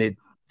it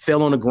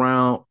fell on the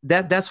ground,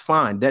 that's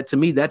fine. That, to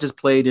me, that just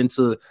played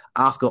into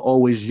Asuka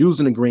always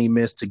using the green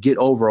mist to get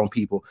over on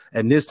people.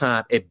 And this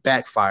time it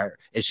backfired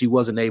and she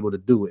wasn't able to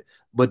do it.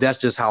 But that's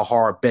just how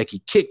hard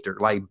Becky kicked her.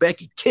 Like,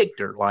 Becky kicked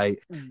her.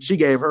 Like, she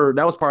gave her,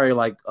 that was probably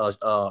like,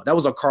 that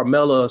was a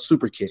Carmella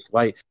super kick.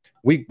 Like,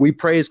 we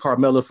praise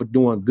Carmella for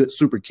doing good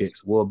super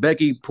kicks. Well,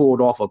 Becky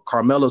pulled off a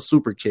Carmella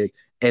super kick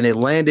and it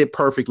landed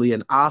perfectly,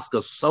 and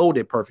Asuka sold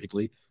it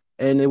perfectly.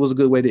 And it was a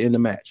good way to end the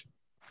match.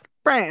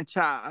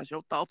 Franchise,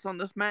 your thoughts on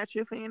this match,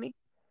 if any?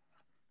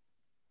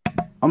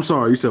 I'm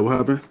sorry, you said what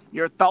happened?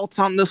 Your thoughts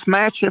on this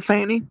match, if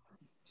any?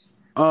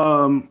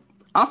 I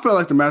felt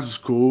like the match was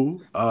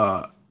cool.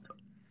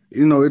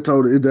 You know, it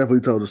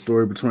definitely told the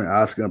story between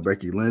Asuka and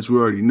Becky Lynch. We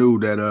already knew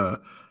that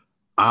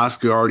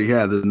Asuka already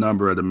had the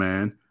number of the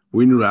man.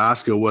 We knew that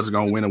Asuka wasn't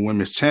gonna win a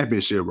women's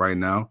championship right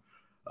now.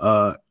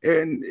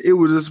 And it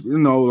was just, you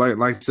know,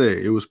 like I said,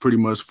 it was pretty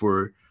much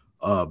for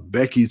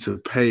Becky to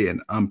pay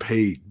an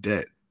unpaid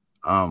debt.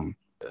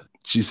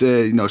 She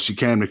said, you know, she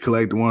came to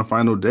collect the one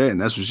final debt,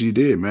 and that's what she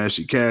did, man.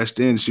 She cashed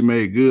in, she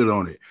made good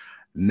on it.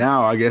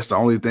 Now, I guess the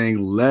only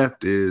thing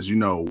left is, you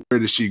know, where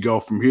does she go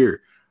from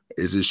here?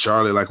 Is it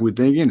Charlotte like we're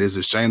thinking? Is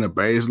it Shayna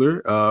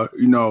Baszler?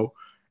 You know,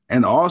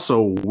 and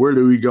also, where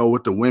do we go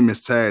with the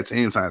women's tag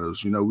team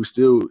titles? You know,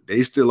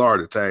 they still are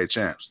the tag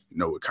champs, you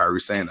know, with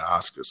Kairi Sane and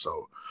Asuka.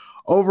 So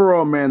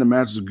overall, man, the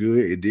match was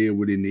good. It did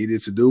what it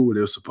needed to do, what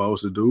it was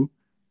supposed to do.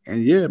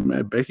 And yeah,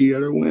 man, Becky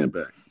got her win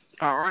back.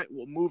 All right,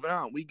 well, moving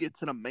on. We get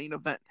to the main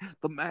event,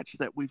 the match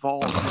that we've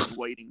all been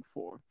waiting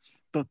for,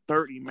 the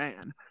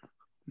 30-man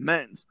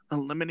men's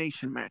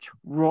elimination match,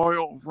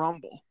 Royal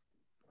Rumble.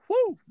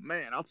 Woo,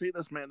 man, I'll tell you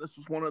this, man. This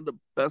was one of the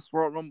best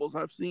Royal Rumbles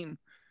I've seen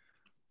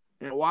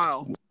in a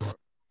while.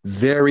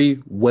 Very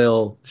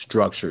well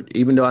structured.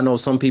 Even though I know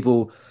some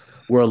people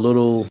were a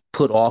little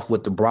put off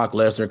with the Brock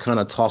Lesnar kind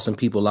of tossing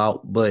people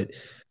out, but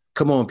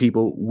come on,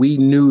 people. We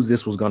knew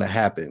this was going to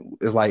happen.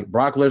 It's like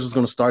Brock Lesnar's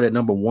going to start at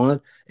number 1,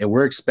 and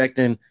we're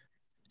expecting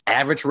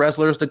average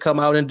wrestlers to come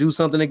out and do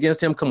something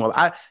against him. Come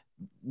on.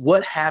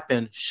 What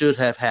happened should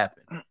have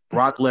happened.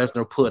 Brock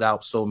Lesnar put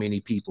out so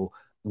many people,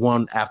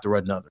 one after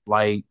another.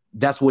 Like,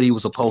 that's what he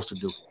was supposed to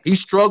do. He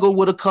struggled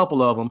with a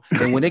couple of them,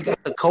 and when they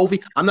got to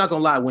Kofi, I'm not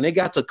going to lie, when they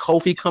got to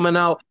Kofi coming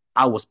out,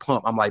 I was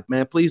pumped. I'm like,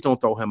 man, please don't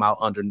throw him out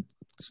under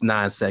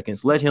 9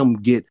 seconds. Let him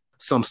get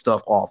some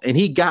stuff off, and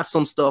he got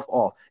some stuff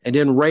off. And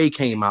then Ray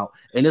came out,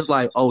 and it's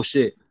like, oh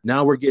shit!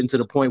 Now we're getting to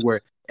the point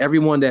where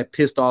everyone that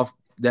pissed off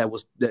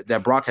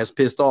that Brock has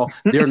pissed off,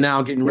 they're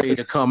now getting ready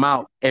to come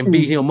out and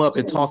beat him up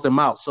and toss him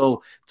out.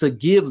 So to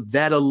give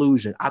that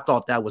illusion, I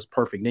thought that was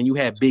perfect. Then you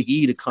had Big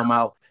E to come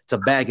out to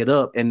back it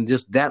up, and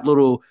just that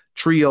little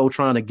trio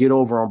trying to get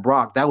over on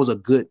Brock. That was a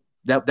good.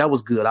 That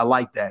was good. I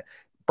like that.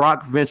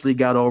 Brock eventually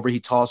got over. He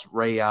tossed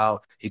Ray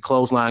out. He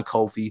clotheslined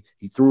Kofi.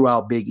 He threw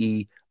out Big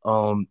E.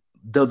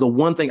 The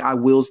one thing I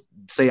will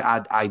say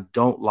I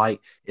don't like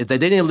is that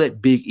they didn't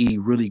let Big E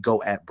really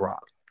go at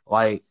Brock.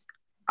 Like,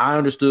 I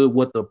understood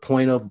what the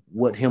point of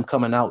what him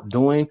coming out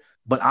doing,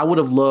 but I would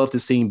have loved to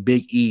seen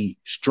Big E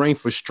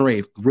strength for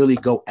strength really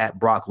go at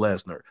Brock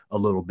Lesnar a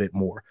little bit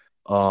more.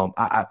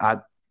 I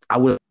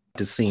would have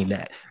to seen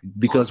that,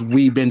 because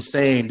we've been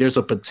saying there's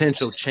a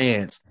potential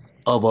chance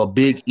of a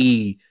Big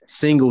E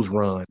singles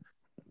run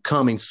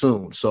coming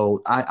soon.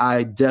 So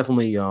I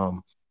definitely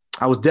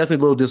I was definitely a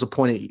little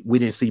disappointed we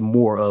didn't see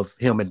more of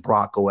him and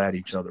Brock go at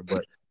each other,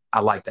 but I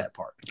like that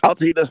part. I'll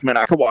tell you this, man.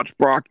 I could watch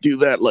Brock do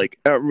that like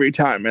every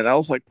time, man. That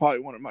was like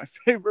probably one of my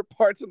favorite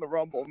parts in the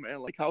Rumble,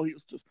 man. Like how he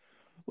was just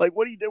like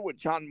what he did with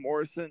John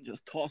Morrison,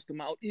 just tossed him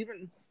out.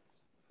 Even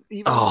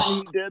when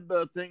he did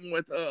the thing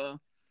with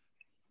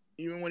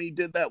even when he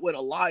did that with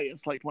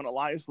Elias, like when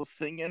Elias was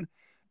singing,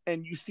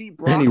 and you see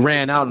Brock, and he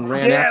ran out and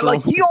ran after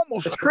like him. he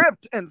almost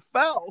tripped and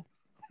fell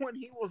when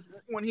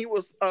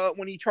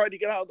he tried to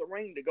get out of the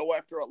ring to go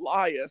after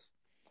Elias.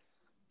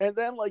 And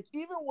then, like,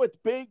 even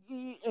with Big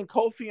E and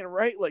Kofi and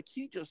Ray, like,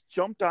 he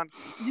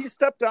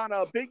stepped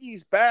on Big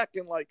E's back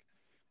and, like,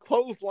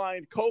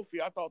 clotheslined Kofi.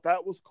 I thought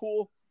that was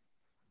cool.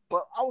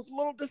 But I was a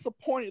little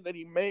disappointed that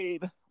they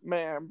made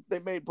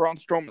Braun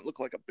Strowman look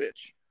like a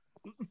bitch.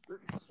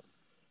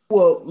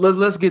 Well,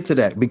 let's get to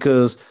that,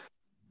 because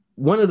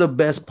one of the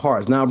best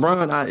parts. Now,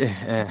 Braun,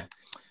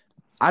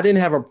 I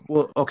didn't have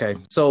okay.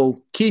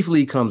 So Keith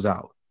Lee comes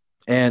out,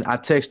 and I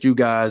text you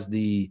guys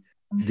the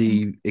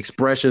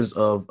expressions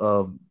of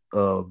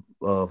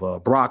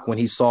Brock when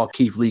he saw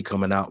Keith Lee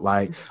coming out,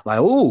 like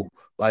ooh,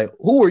 like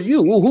who are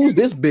you? Ooh, who's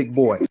this big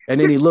boy?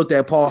 And then he looked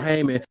at Paul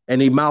Heyman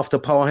and he mouthed to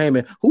Paul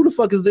Heyman, "Who the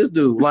fuck is this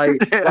dude?" Like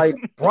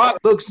Brock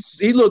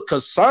looked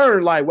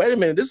concerned. Like, wait a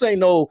minute, this ain't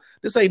no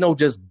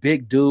just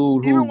big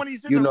dude. Even when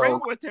he's in the ring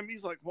with him,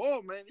 he's like,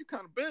 "Whoa, man, you're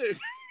kind of big."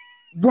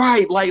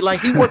 Right, like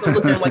he wasn't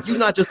looking like you're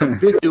not just a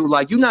big dude,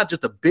 like you're not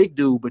just a big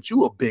dude, but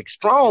you a big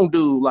strong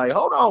dude. Like,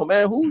 hold on,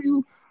 man,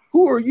 who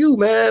are you,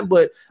 man?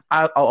 But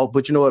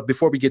but you know what?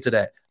 Before we get to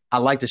that, I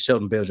like the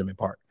Shelton Benjamin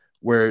part,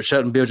 where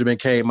Shelton Benjamin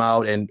came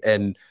out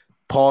and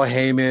Paul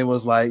Heyman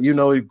was like,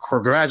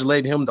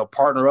 congratulating him to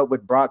partner up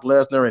with Brock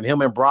Lesnar, and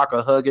him and Brock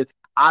are hugging.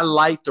 I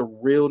like the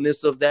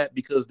realness of that,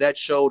 because that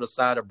showed a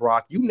side of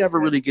Brock you never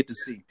really get to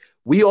see.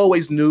 We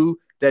always knew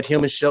that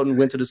him and Shelton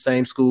went to the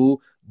same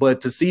school,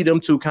 but to see them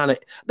two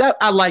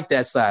I like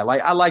that side.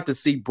 Like, I like to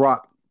see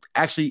Brock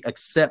actually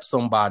accept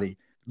somebody,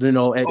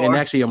 and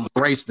actually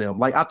embrace them.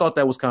 Like, I thought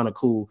that was kind of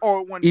cool,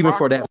 even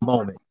for that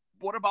moment.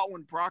 What about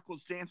when Brock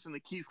was dancing to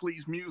Keith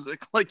Lee's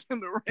music, like in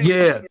the ring?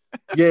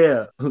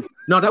 Yeah.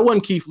 No, that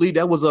wasn't Keith Lee.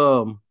 That was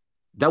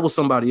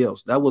somebody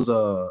else. That was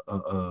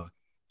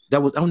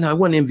it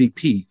wasn't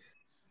MVP,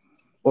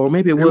 or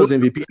maybe it was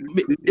MVP.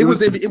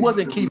 It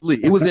wasn't Keith Lee.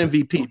 It was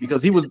MVP,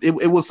 because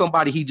it was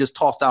somebody he just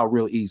tossed out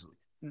real easily.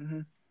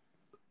 Mm-hmm.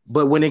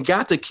 But when it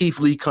got to Keith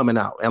Lee coming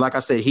out, and like I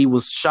said, he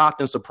was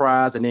shocked and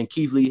surprised, and then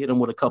Keith Lee hit him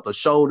with a couple of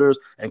shoulders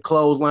and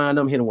clotheslined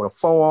him, hit him with a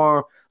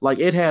forearm. Like,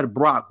 it had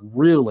Brock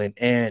reeling,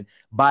 and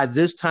by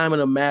this time in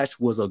the match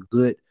was the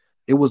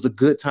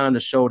good time to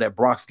show that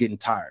Brock's getting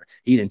tired.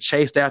 He done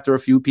chased after a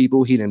few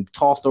people. He done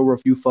tossed over a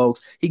few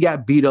folks. He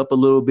got beat up a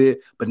little bit,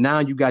 but now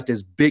you got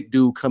this big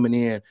dude coming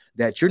in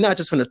that you're not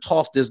just going to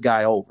toss this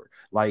guy over.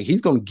 Like,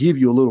 he's going to give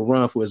you a little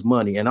run for his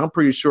money, and I'm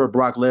pretty sure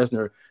Brock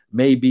Lesnar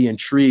may be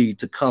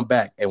intrigued to come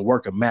back and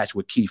work a match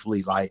with Keith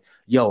Lee. Like,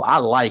 yo, I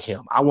like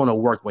him. I want to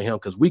work with him,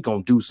 because we're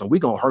going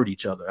to hurt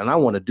each other, and I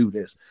want to do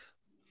this.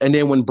 And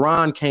then when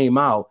Braun came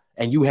out,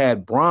 and you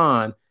had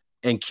Braun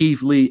and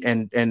Keith Lee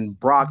and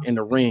Brock in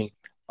the ring,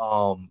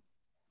 of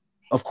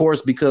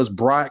course, because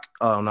Brock,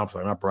 no, I'm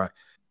sorry, not Brock.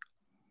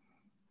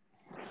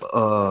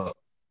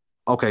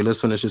 Okay,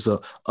 let's finish this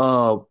up.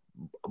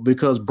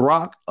 Because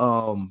Brock,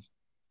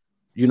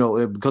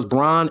 because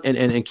Braun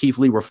and Keith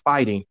Lee were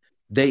fighting,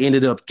 they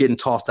ended up getting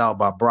tossed out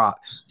by Brock.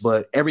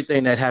 But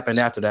everything that happened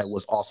after that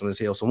was awesome as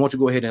hell. So why don't you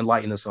go ahead and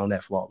enlighten us on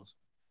that, Flawless?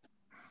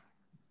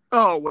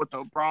 Oh, with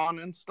the Braun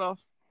and stuff?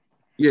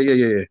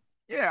 Yeah.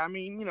 Yeah, I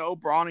mean,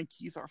 Braun and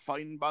Keith are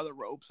fighting by the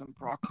ropes, and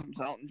Brock comes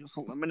out and just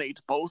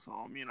eliminates both of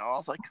them. I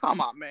was like, come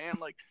on, man.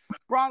 Like,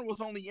 Braun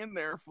was only in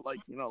there for, like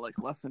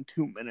less than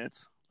 2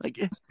 minutes. Like,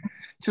 it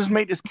just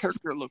made his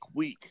character look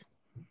weak,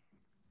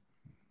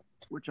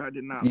 which I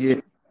did not.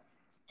 Yeah.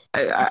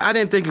 I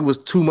didn't think it was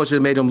too much that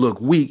made him look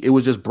weak. It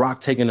was just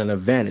Brock taking an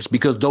advantage,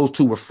 because those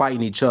two were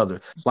fighting each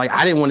other. Like,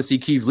 I didn't want to see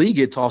Keith Lee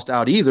get tossed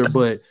out either,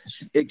 but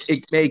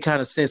it made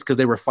kind of sense because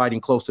they were fighting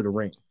close to the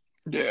ring.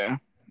 Yeah,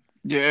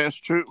 it's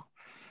true.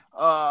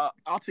 I'll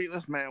tell you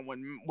this, man.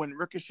 When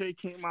Ricochet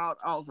came out,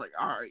 I was like,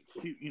 all right,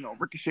 shoot,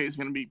 Ricochet is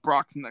gonna be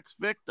Brock's next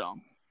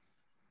victim.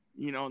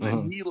 And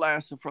then he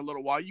lasted for a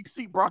little while. You can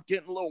see Brock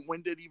getting a little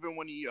winded even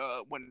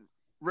when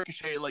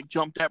Ricochet like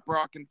jumped at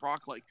Brock and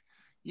Brock like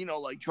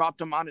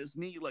dropped him on his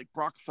knee, like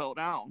Brock fell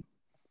down.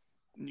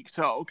 And you can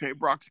tell, okay,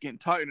 Brock's getting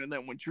tired. And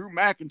then when Drew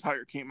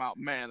McIntyre came out,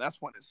 man,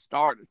 that's when it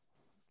started.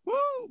 Woo,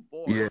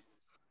 boy. Yeah.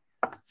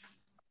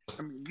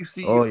 I mean, you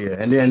see. Oh, yeah.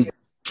 And then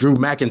Drew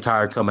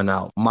McIntyre coming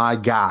out. My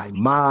guy.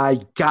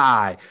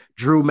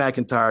 Drew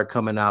McIntyre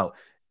coming out.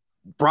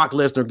 Brock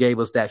Lesnar gave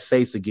us that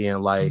face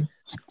again. Like,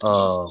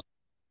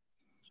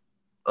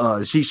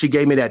 she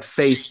gave me that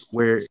face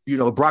where,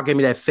 Brock gave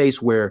me that face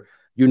where,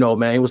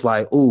 man, it was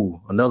like, ooh,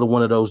 another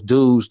one of those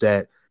dudes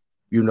that,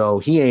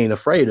 he ain't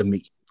afraid of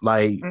me.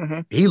 Like,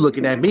 he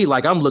looking at me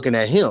like I'm looking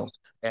at him.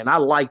 And I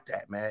like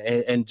that,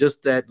 man. And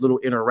just that little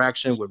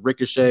interaction with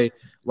Ricochet,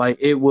 like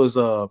it was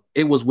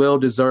well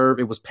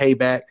deserved. It was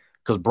payback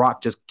because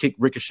Brock just kicked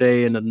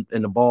Ricochet in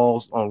the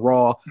balls on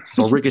Raw.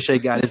 So Ricochet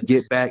got his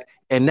get back.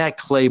 And that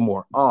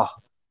Claymore, I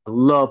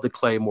love the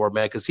Claymore,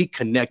 man, because he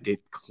connected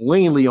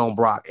cleanly on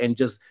Brock and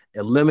just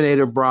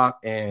eliminated Brock.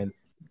 And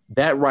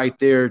that right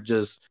there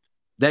just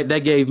that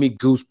gave me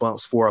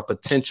goosebumps for a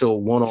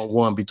potential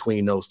one-on-one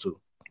between those two.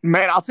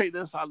 Man, I'll tell you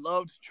this. I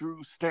loved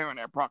Drew staring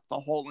at Brock the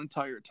whole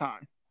entire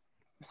time.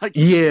 Like,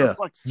 yeah.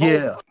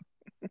 So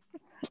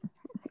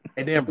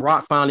And then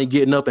Brock finally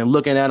getting up and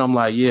looking at him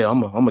like, yeah,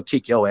 I'm gonna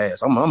kick your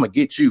ass. I'm gonna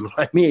get you.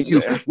 Like me and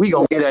you, we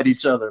gonna get at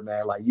each other,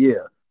 man. Like, yeah.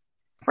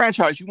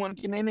 Franchise, you want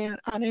to get in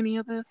on any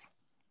of this?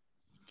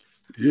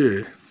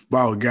 Yeah,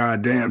 about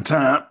goddamn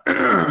time.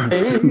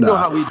 Hey, you know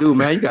how we do,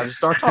 man. You got to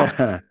start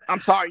talking.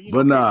 I'm sorry,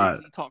 but nah,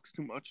 he talks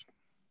too much.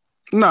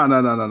 No.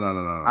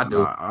 I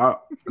do.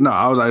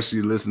 I was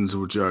actually listening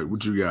to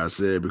what you guys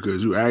said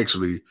because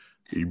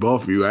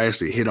both of you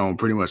actually hit on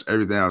pretty much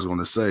everything I was going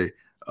to say.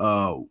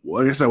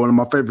 Like I said, one of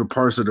my favorite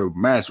parts of the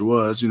match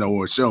was,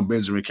 when Shelton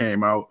Benjamin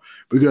came out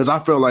because I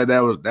felt like that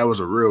was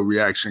a real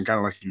reaction, kind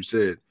of like you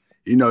said,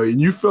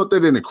 and you felt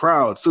that in the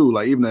crowd too.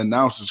 Like even the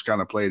announcers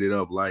kind of played it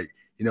up, like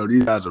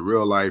these guys are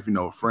real life,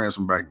 friends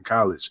from back in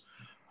college.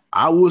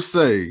 I would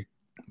say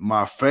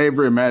my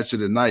favorite match of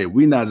the night.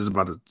 We not just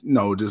about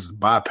to, just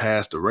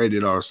bypass the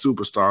rated R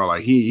superstar.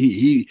 Like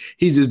he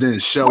just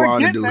didn't show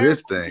out and do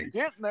his thing.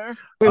 Getting there.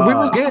 We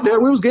was getting there.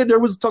 We was getting there.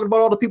 We was talking about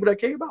all the people that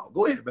came out.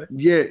 Go ahead, man.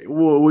 Yeah.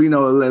 Well,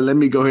 let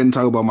me go ahead and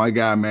talk about my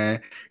guy,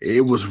 man.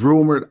 It was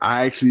rumored.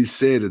 I actually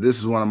said that this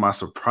is one of my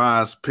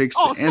surprise picks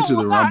to enter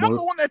the Rumble. I'm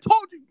the one that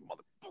told you,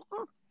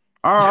 motherfucker.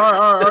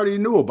 I already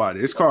knew about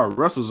it. It's called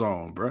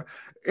WrestleZone, bro.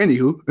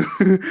 Anywho,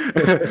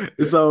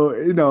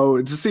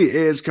 so to see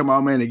Edge come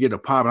out, man, and get a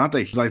pop, and I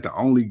think he's like the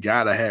only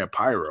guy that had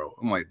pyro.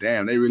 I'm like,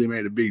 damn, they really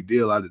made a big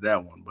deal out of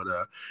that one. But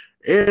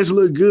Edge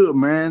looked good,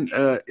 man.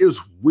 It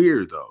was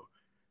weird though.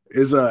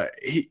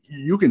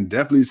 You can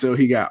definitely tell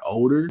he got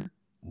older,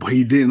 but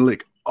he didn't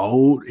look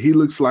old. He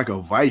looks like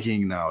a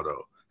Viking now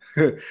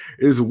though.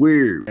 It's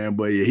weird, man.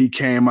 But yeah, he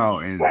came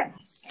out and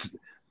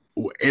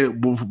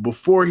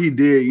before he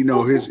did,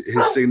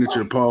 his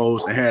signature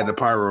pose and had the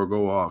pyro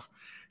go off.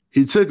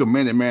 He took a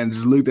minute, man, and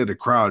just looked at the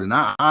crowd, and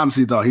I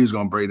honestly thought he was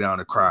gonna break down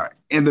the crowd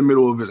in the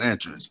middle of his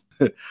entrance.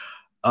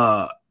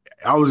 I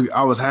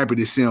was happy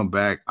to see him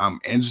back.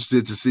 I'm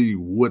interested to see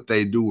what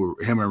they do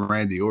with him and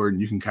Randy Orton.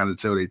 You can kind of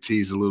tell they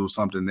teased a little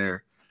something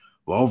there.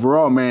 But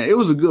overall, man, it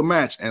was a good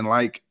match. And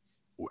like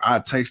I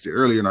texted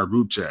earlier in our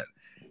group chat,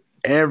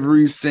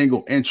 every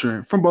single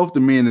entrant from both the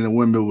men and the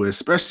women, but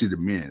especially the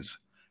men's,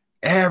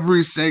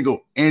 every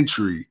single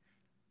entry,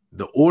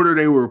 the order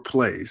they were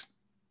placed,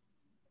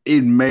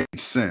 it made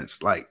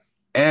sense. Like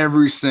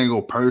every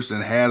single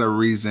person had a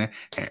reason,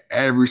 and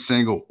every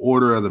single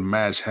order of the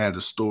match had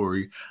a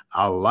story.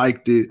 I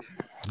liked it.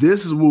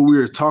 This is what we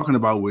were talking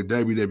about with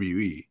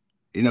WWE.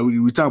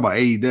 We talk about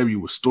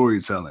AEW with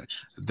storytelling.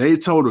 They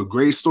told a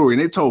great story,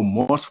 and they told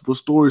multiple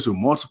stories with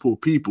multiple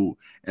people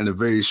in a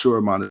very short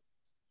amount of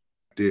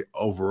time.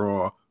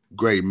 Overall,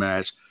 great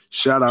match.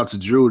 Shout out to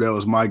Drew. That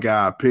was my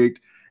guy I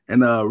picked.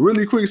 And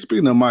really quick,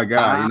 speaking of my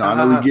guy, I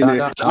know we getting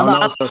it.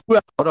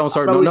 Hold on,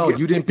 sir. No,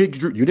 you didn't pick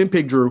Drew. You didn't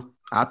pick Drew.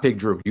 I picked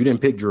Drew. You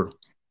didn't pick Drew.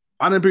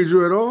 I didn't pick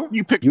Drew at all.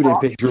 You didn't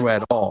pick Drew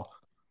at all.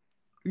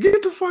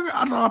 Get the fuck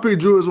out. I thought I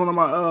picked Drew as one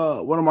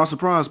of my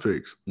surprise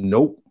picks.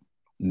 Nope,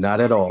 not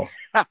at all.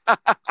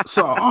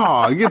 So,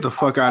 get the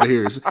fuck out of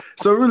here.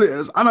 So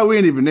really, I know we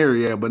ain't even there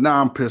yet, but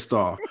now I'm pissed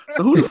off.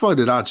 So who the fuck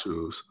did I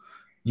choose?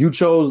 You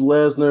chose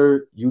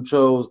Lesnar. You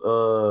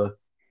chose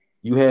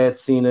you had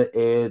Cena,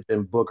 Edge,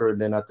 and Booker.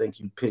 And then I think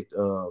you picked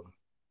no,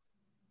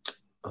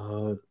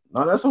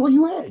 that's all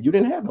you had. You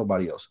didn't have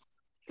nobody else.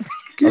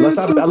 Unless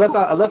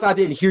I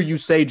didn't hear you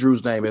say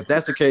Drew's name. If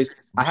that's the case,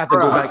 I have to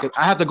go back.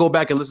 I have to go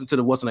back and listen to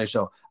the What's the Name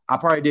show. I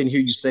probably didn't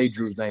hear you say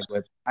Drew's name,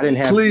 but I didn't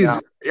have. Please,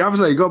 I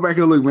was like, go back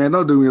and look, man.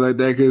 Don't do me like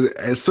that. Because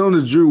as soon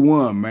as Drew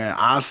won, man,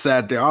 I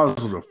sat there. I was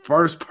the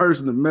first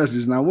person to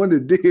message, and I wouldn't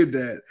have did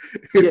that.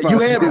 Yeah, you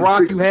had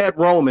Brock, you had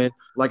Roman.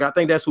 Like I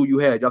think that's who you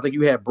had. I think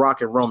you had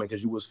Brock and Roman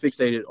because you was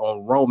fixated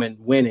on Roman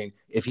winning.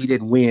 If he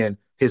didn't win,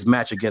 his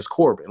match against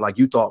Corbin. Like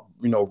you thought,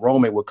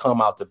 Roman would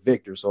come out the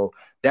victor. So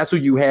that's who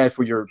you had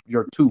for your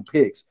two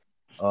picks.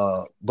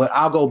 But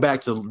I'll go back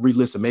to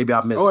re-listen. Maybe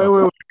I missed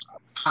something. Wait.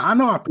 I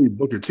know I picked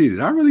Booker T. Did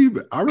I really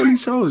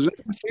chose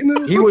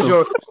Cena? He was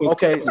your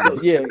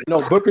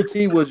Booker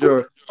T was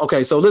your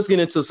okay. So let's get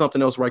into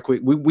something else right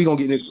quick. We gonna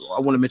get into, I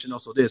want to mention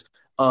also this.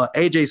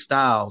 AJ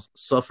Styles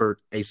suffered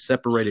a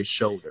separated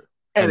shoulder,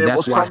 and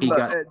that's why he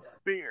got Ed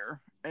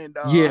Spear. And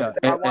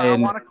I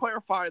want to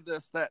clarify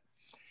this, that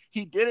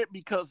he did it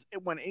because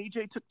when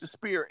AJ took the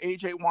spear,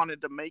 AJ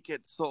wanted to make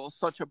it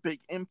such a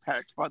big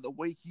impact by the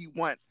way he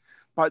went,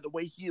 by the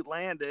way he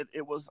landed.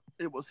 It was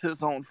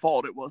his own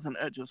fault. It wasn't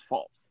Edge's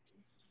fault.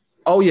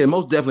 Oh yeah,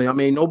 most definitely. I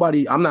mean,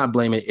 I'm not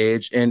blaming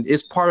Edge, and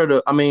it's part of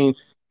the. I mean,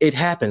 it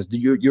happens.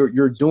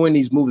 You're doing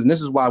these moves, and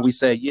this is why we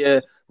say,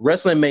 yeah,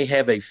 wrestling may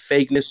have a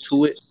fakeness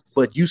to it,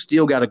 but you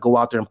still got to go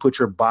out there and put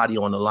your body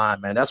on the line,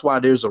 man. That's why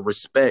there's a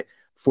respect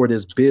for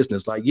this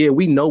business. Like, yeah,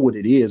 we know what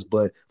it is,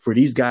 but for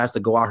these guys to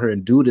go out here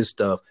and do this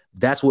stuff,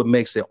 that's what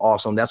makes it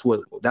awesome. That's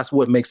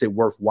what makes it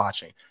worth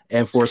watching.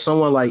 And for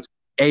someone like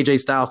AJ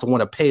Styles to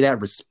want to pay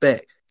that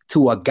respect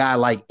to a guy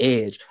like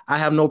Edge, I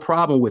have no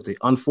problem with it.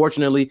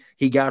 Unfortunately,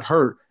 he got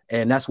hurt,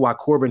 and that's why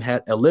Corbin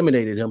had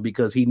eliminated him,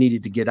 because he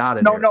needed to get out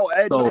of there. No,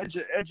 Edge.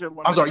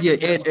 I'm sorry, yeah,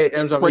 Edge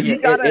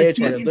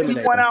had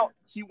eliminated him.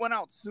 He went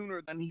out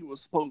sooner than he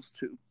was supposed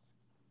to.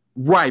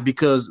 Right,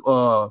 because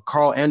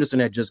Carl Anderson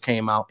had just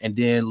came out, and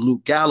then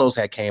Luke Gallows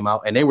had came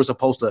out, and they were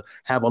supposed to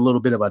have a little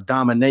bit of a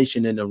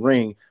domination in the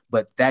ring,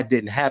 but that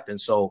didn't happen.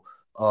 So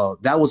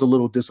that was a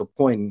little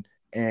disappointing.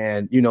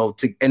 And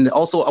and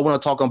also I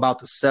want to talk about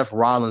the Seth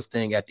Rollins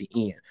thing at the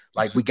end.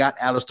 Like, we got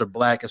Aleister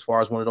Black as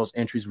far as one of those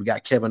entries. We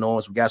got Kevin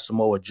Owens. We got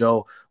Samoa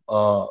Joe.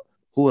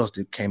 Who else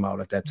came out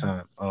at that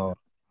time?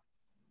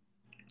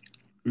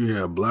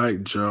 Yeah,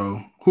 Black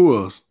Joe. Who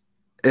else?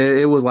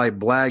 It was like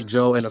Black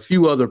Joe and a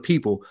few other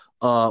people.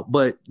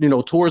 But,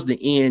 towards the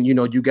end,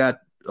 you got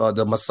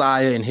the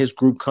Messiah and his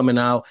group coming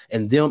out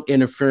and them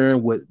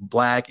interfering with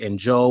Black and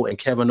Joe and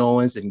Kevin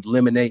Owens and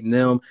eliminating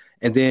them.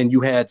 And then you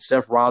had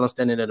Seth Rollins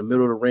standing in the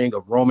middle of the ring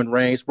of Roman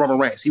Reigns.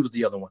 He was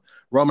the other one.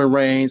 Roman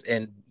Reigns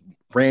and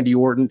Randy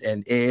Orton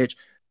and Edge.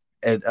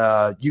 And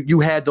you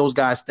had those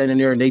guys standing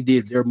there, and they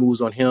did their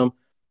moves on him.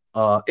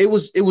 It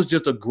was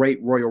just a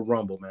great Royal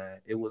Rumble, man.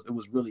 It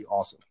was really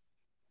awesome.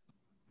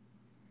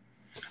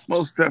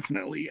 Most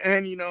definitely.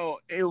 And,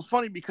 it was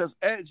funny because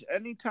Edge,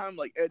 anytime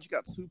like Edge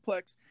got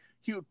suplexed,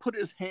 he would put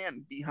his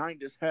hand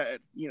behind his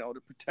head,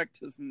 to protect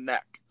his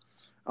neck.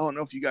 I don't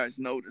know if you guys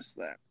noticed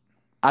that.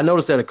 I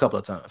noticed that a couple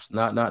of times.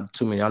 Not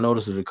too many. I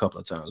noticed it a couple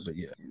of times, but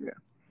yeah.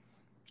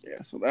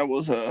 Yeah, so that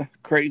was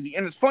crazy.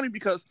 And it's funny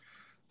because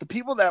the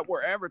people that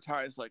were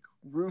advertised, like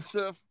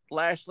Rusev,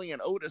 Lashley,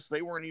 and Otis,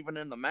 they weren't even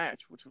in the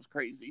match, which was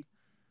crazy.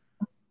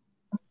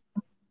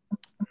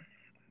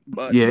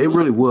 But yeah, it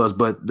really was.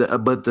 But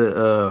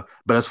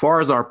as far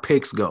as our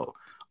picks go,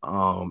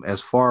 as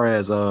far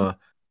as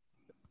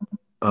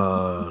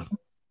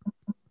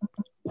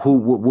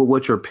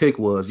what your pick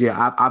was,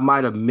 yeah, I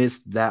might have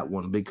missed that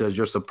one, because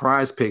your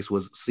surprise picks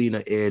was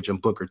Cena, Edge,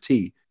 and Booker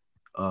T.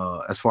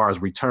 As far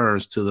as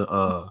returns to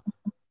the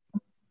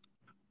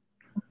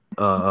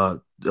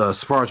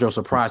as far as your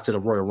surprise to the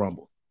Royal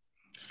Rumble.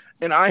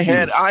 And I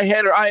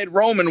had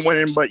Roman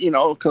winning, but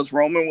because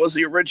Roman was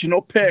the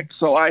original pick,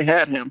 so I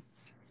had him.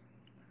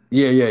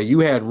 Yeah, you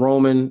had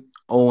Roman,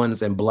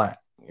 Owens, and Black,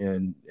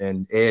 and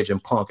Edge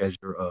and Punk as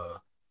your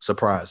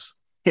surprise.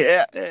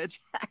 Yeah,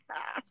 Edge.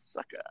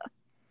 Sucker.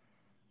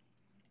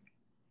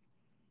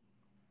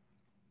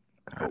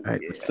 All right,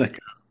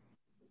 second.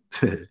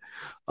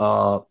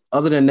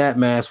 Other than that,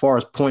 man, as far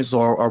as points,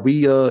 are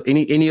we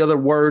any other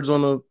words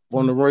on the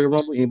Royal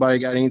Rumble? Anybody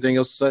got anything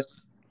else to say?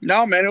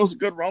 No, man, it was a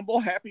good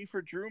Rumble. Happy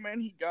for Drew, man.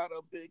 He got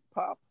a big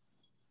pop.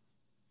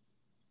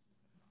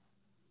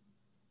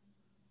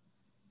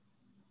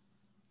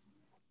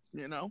 I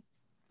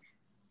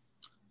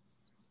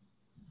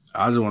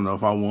just want to know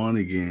if I won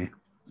again.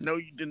 No,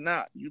 you did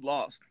not. You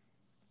lost.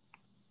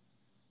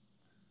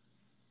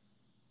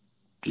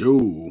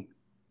 Yo.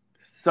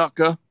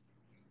 Sucker.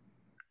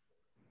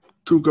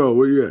 Tuco,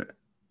 where you at?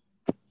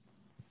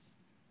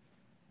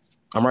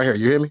 I'm right here.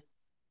 You hear me?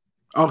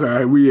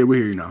 Okay, we hear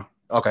you now.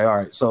 Okay, all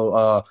right.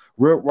 So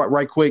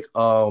right quick.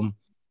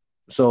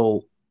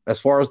 So as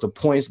far as the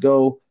points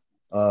go,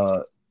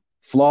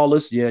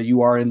 Flawless, yeah,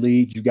 you are in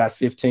lead. You got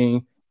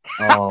 15.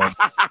 Woo!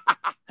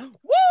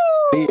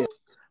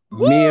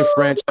 Me and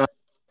Franchise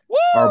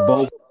are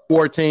both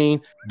 14,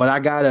 but I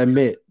gotta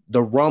admit,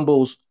 the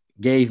Rumbles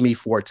gave me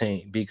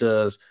 14,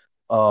 because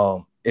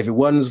if it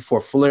wasn't for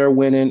Flair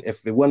winning,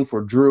 if it wasn't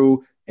for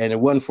Drew, and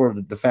it wasn't for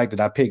the fact that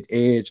I picked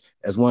Edge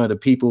as one of the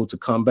people to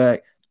come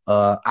back,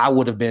 I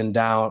would have been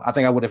down. I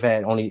think I would have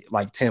had only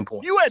like 10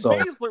 points. You had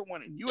Baszler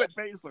winning.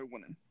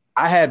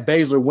 I had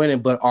Baszler winning,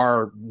 but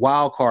our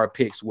wild card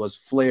picks was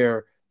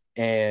Flair,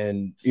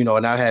 and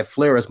and I had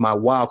Flair as my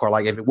wild card.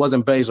 Like, if it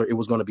wasn't Baszler, it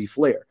was going to be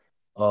Flair.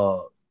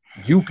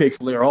 You picked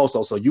Flair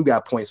also, so you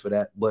got points for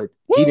that. But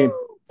he didn't.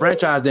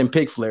 Franchise didn't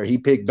pick Flair. He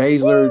picked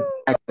Baszler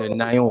and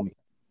Naomi.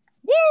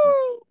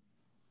 Woo!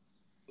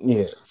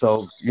 Yeah,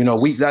 so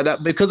we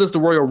because it's the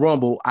Royal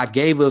Rumble, I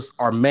gave us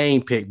our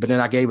main pick, but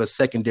then I gave us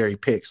secondary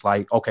picks.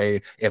 Like,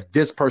 okay, if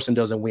this person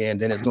doesn't win,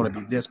 then it's going to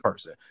be this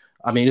person.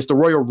 I mean, it's the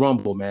Royal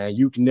Rumble, man.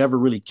 You can never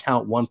really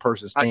count one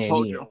person staying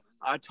in.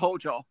 I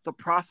told y'all, the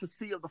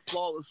prophecy of the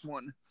flawless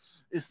one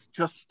is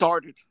just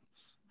started.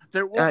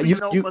 There will be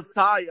no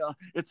Messiah.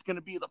 It's going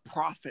to be the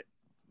prophet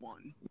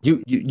one.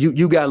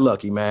 You got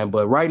lucky, man.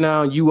 But right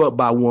now, you up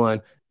by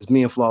 1. It's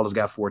me and Flawless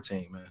got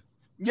 14, man.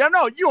 Yeah,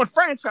 no, you and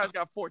Franchise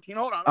got 14.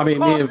 Hold on. Me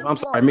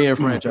and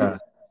Franchise.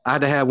 I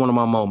had to have one of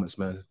my moments,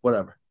 man.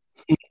 Whatever.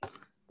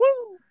 Woo.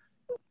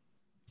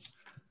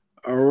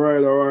 All right.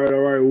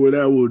 Well,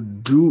 that will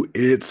do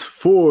it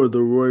for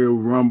the Royal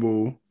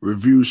Rumble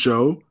review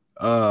show.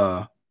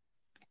 Go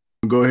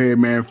ahead,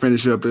 man.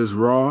 Finish up this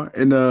Raw.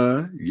 And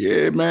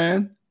yeah,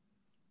 man.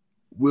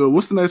 Well,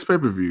 what's the next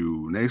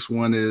pay-per-view? Next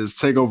one is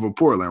TakeOver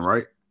Portland,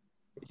 right?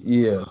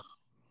 Yeah.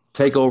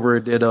 TakeOver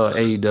at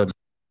AEW.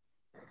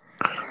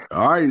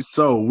 All right,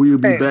 so we'll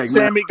be back.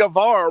 Sammy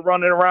Guevara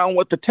running around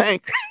with the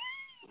tank.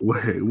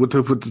 With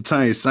the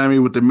tank, Sammy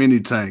with the mini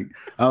tank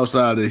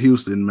outside of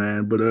Houston,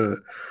 man. But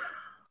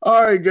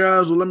all right,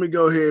 guys. Well, let me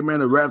go ahead, man,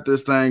 to wrap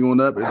this thing on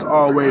up. As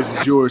always,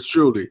 it's yours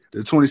truly, the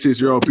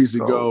 26-year-old piece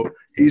of gold.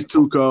 He's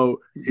too cold.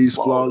 He's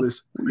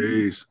flawless.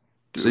 Peace.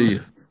 See ya.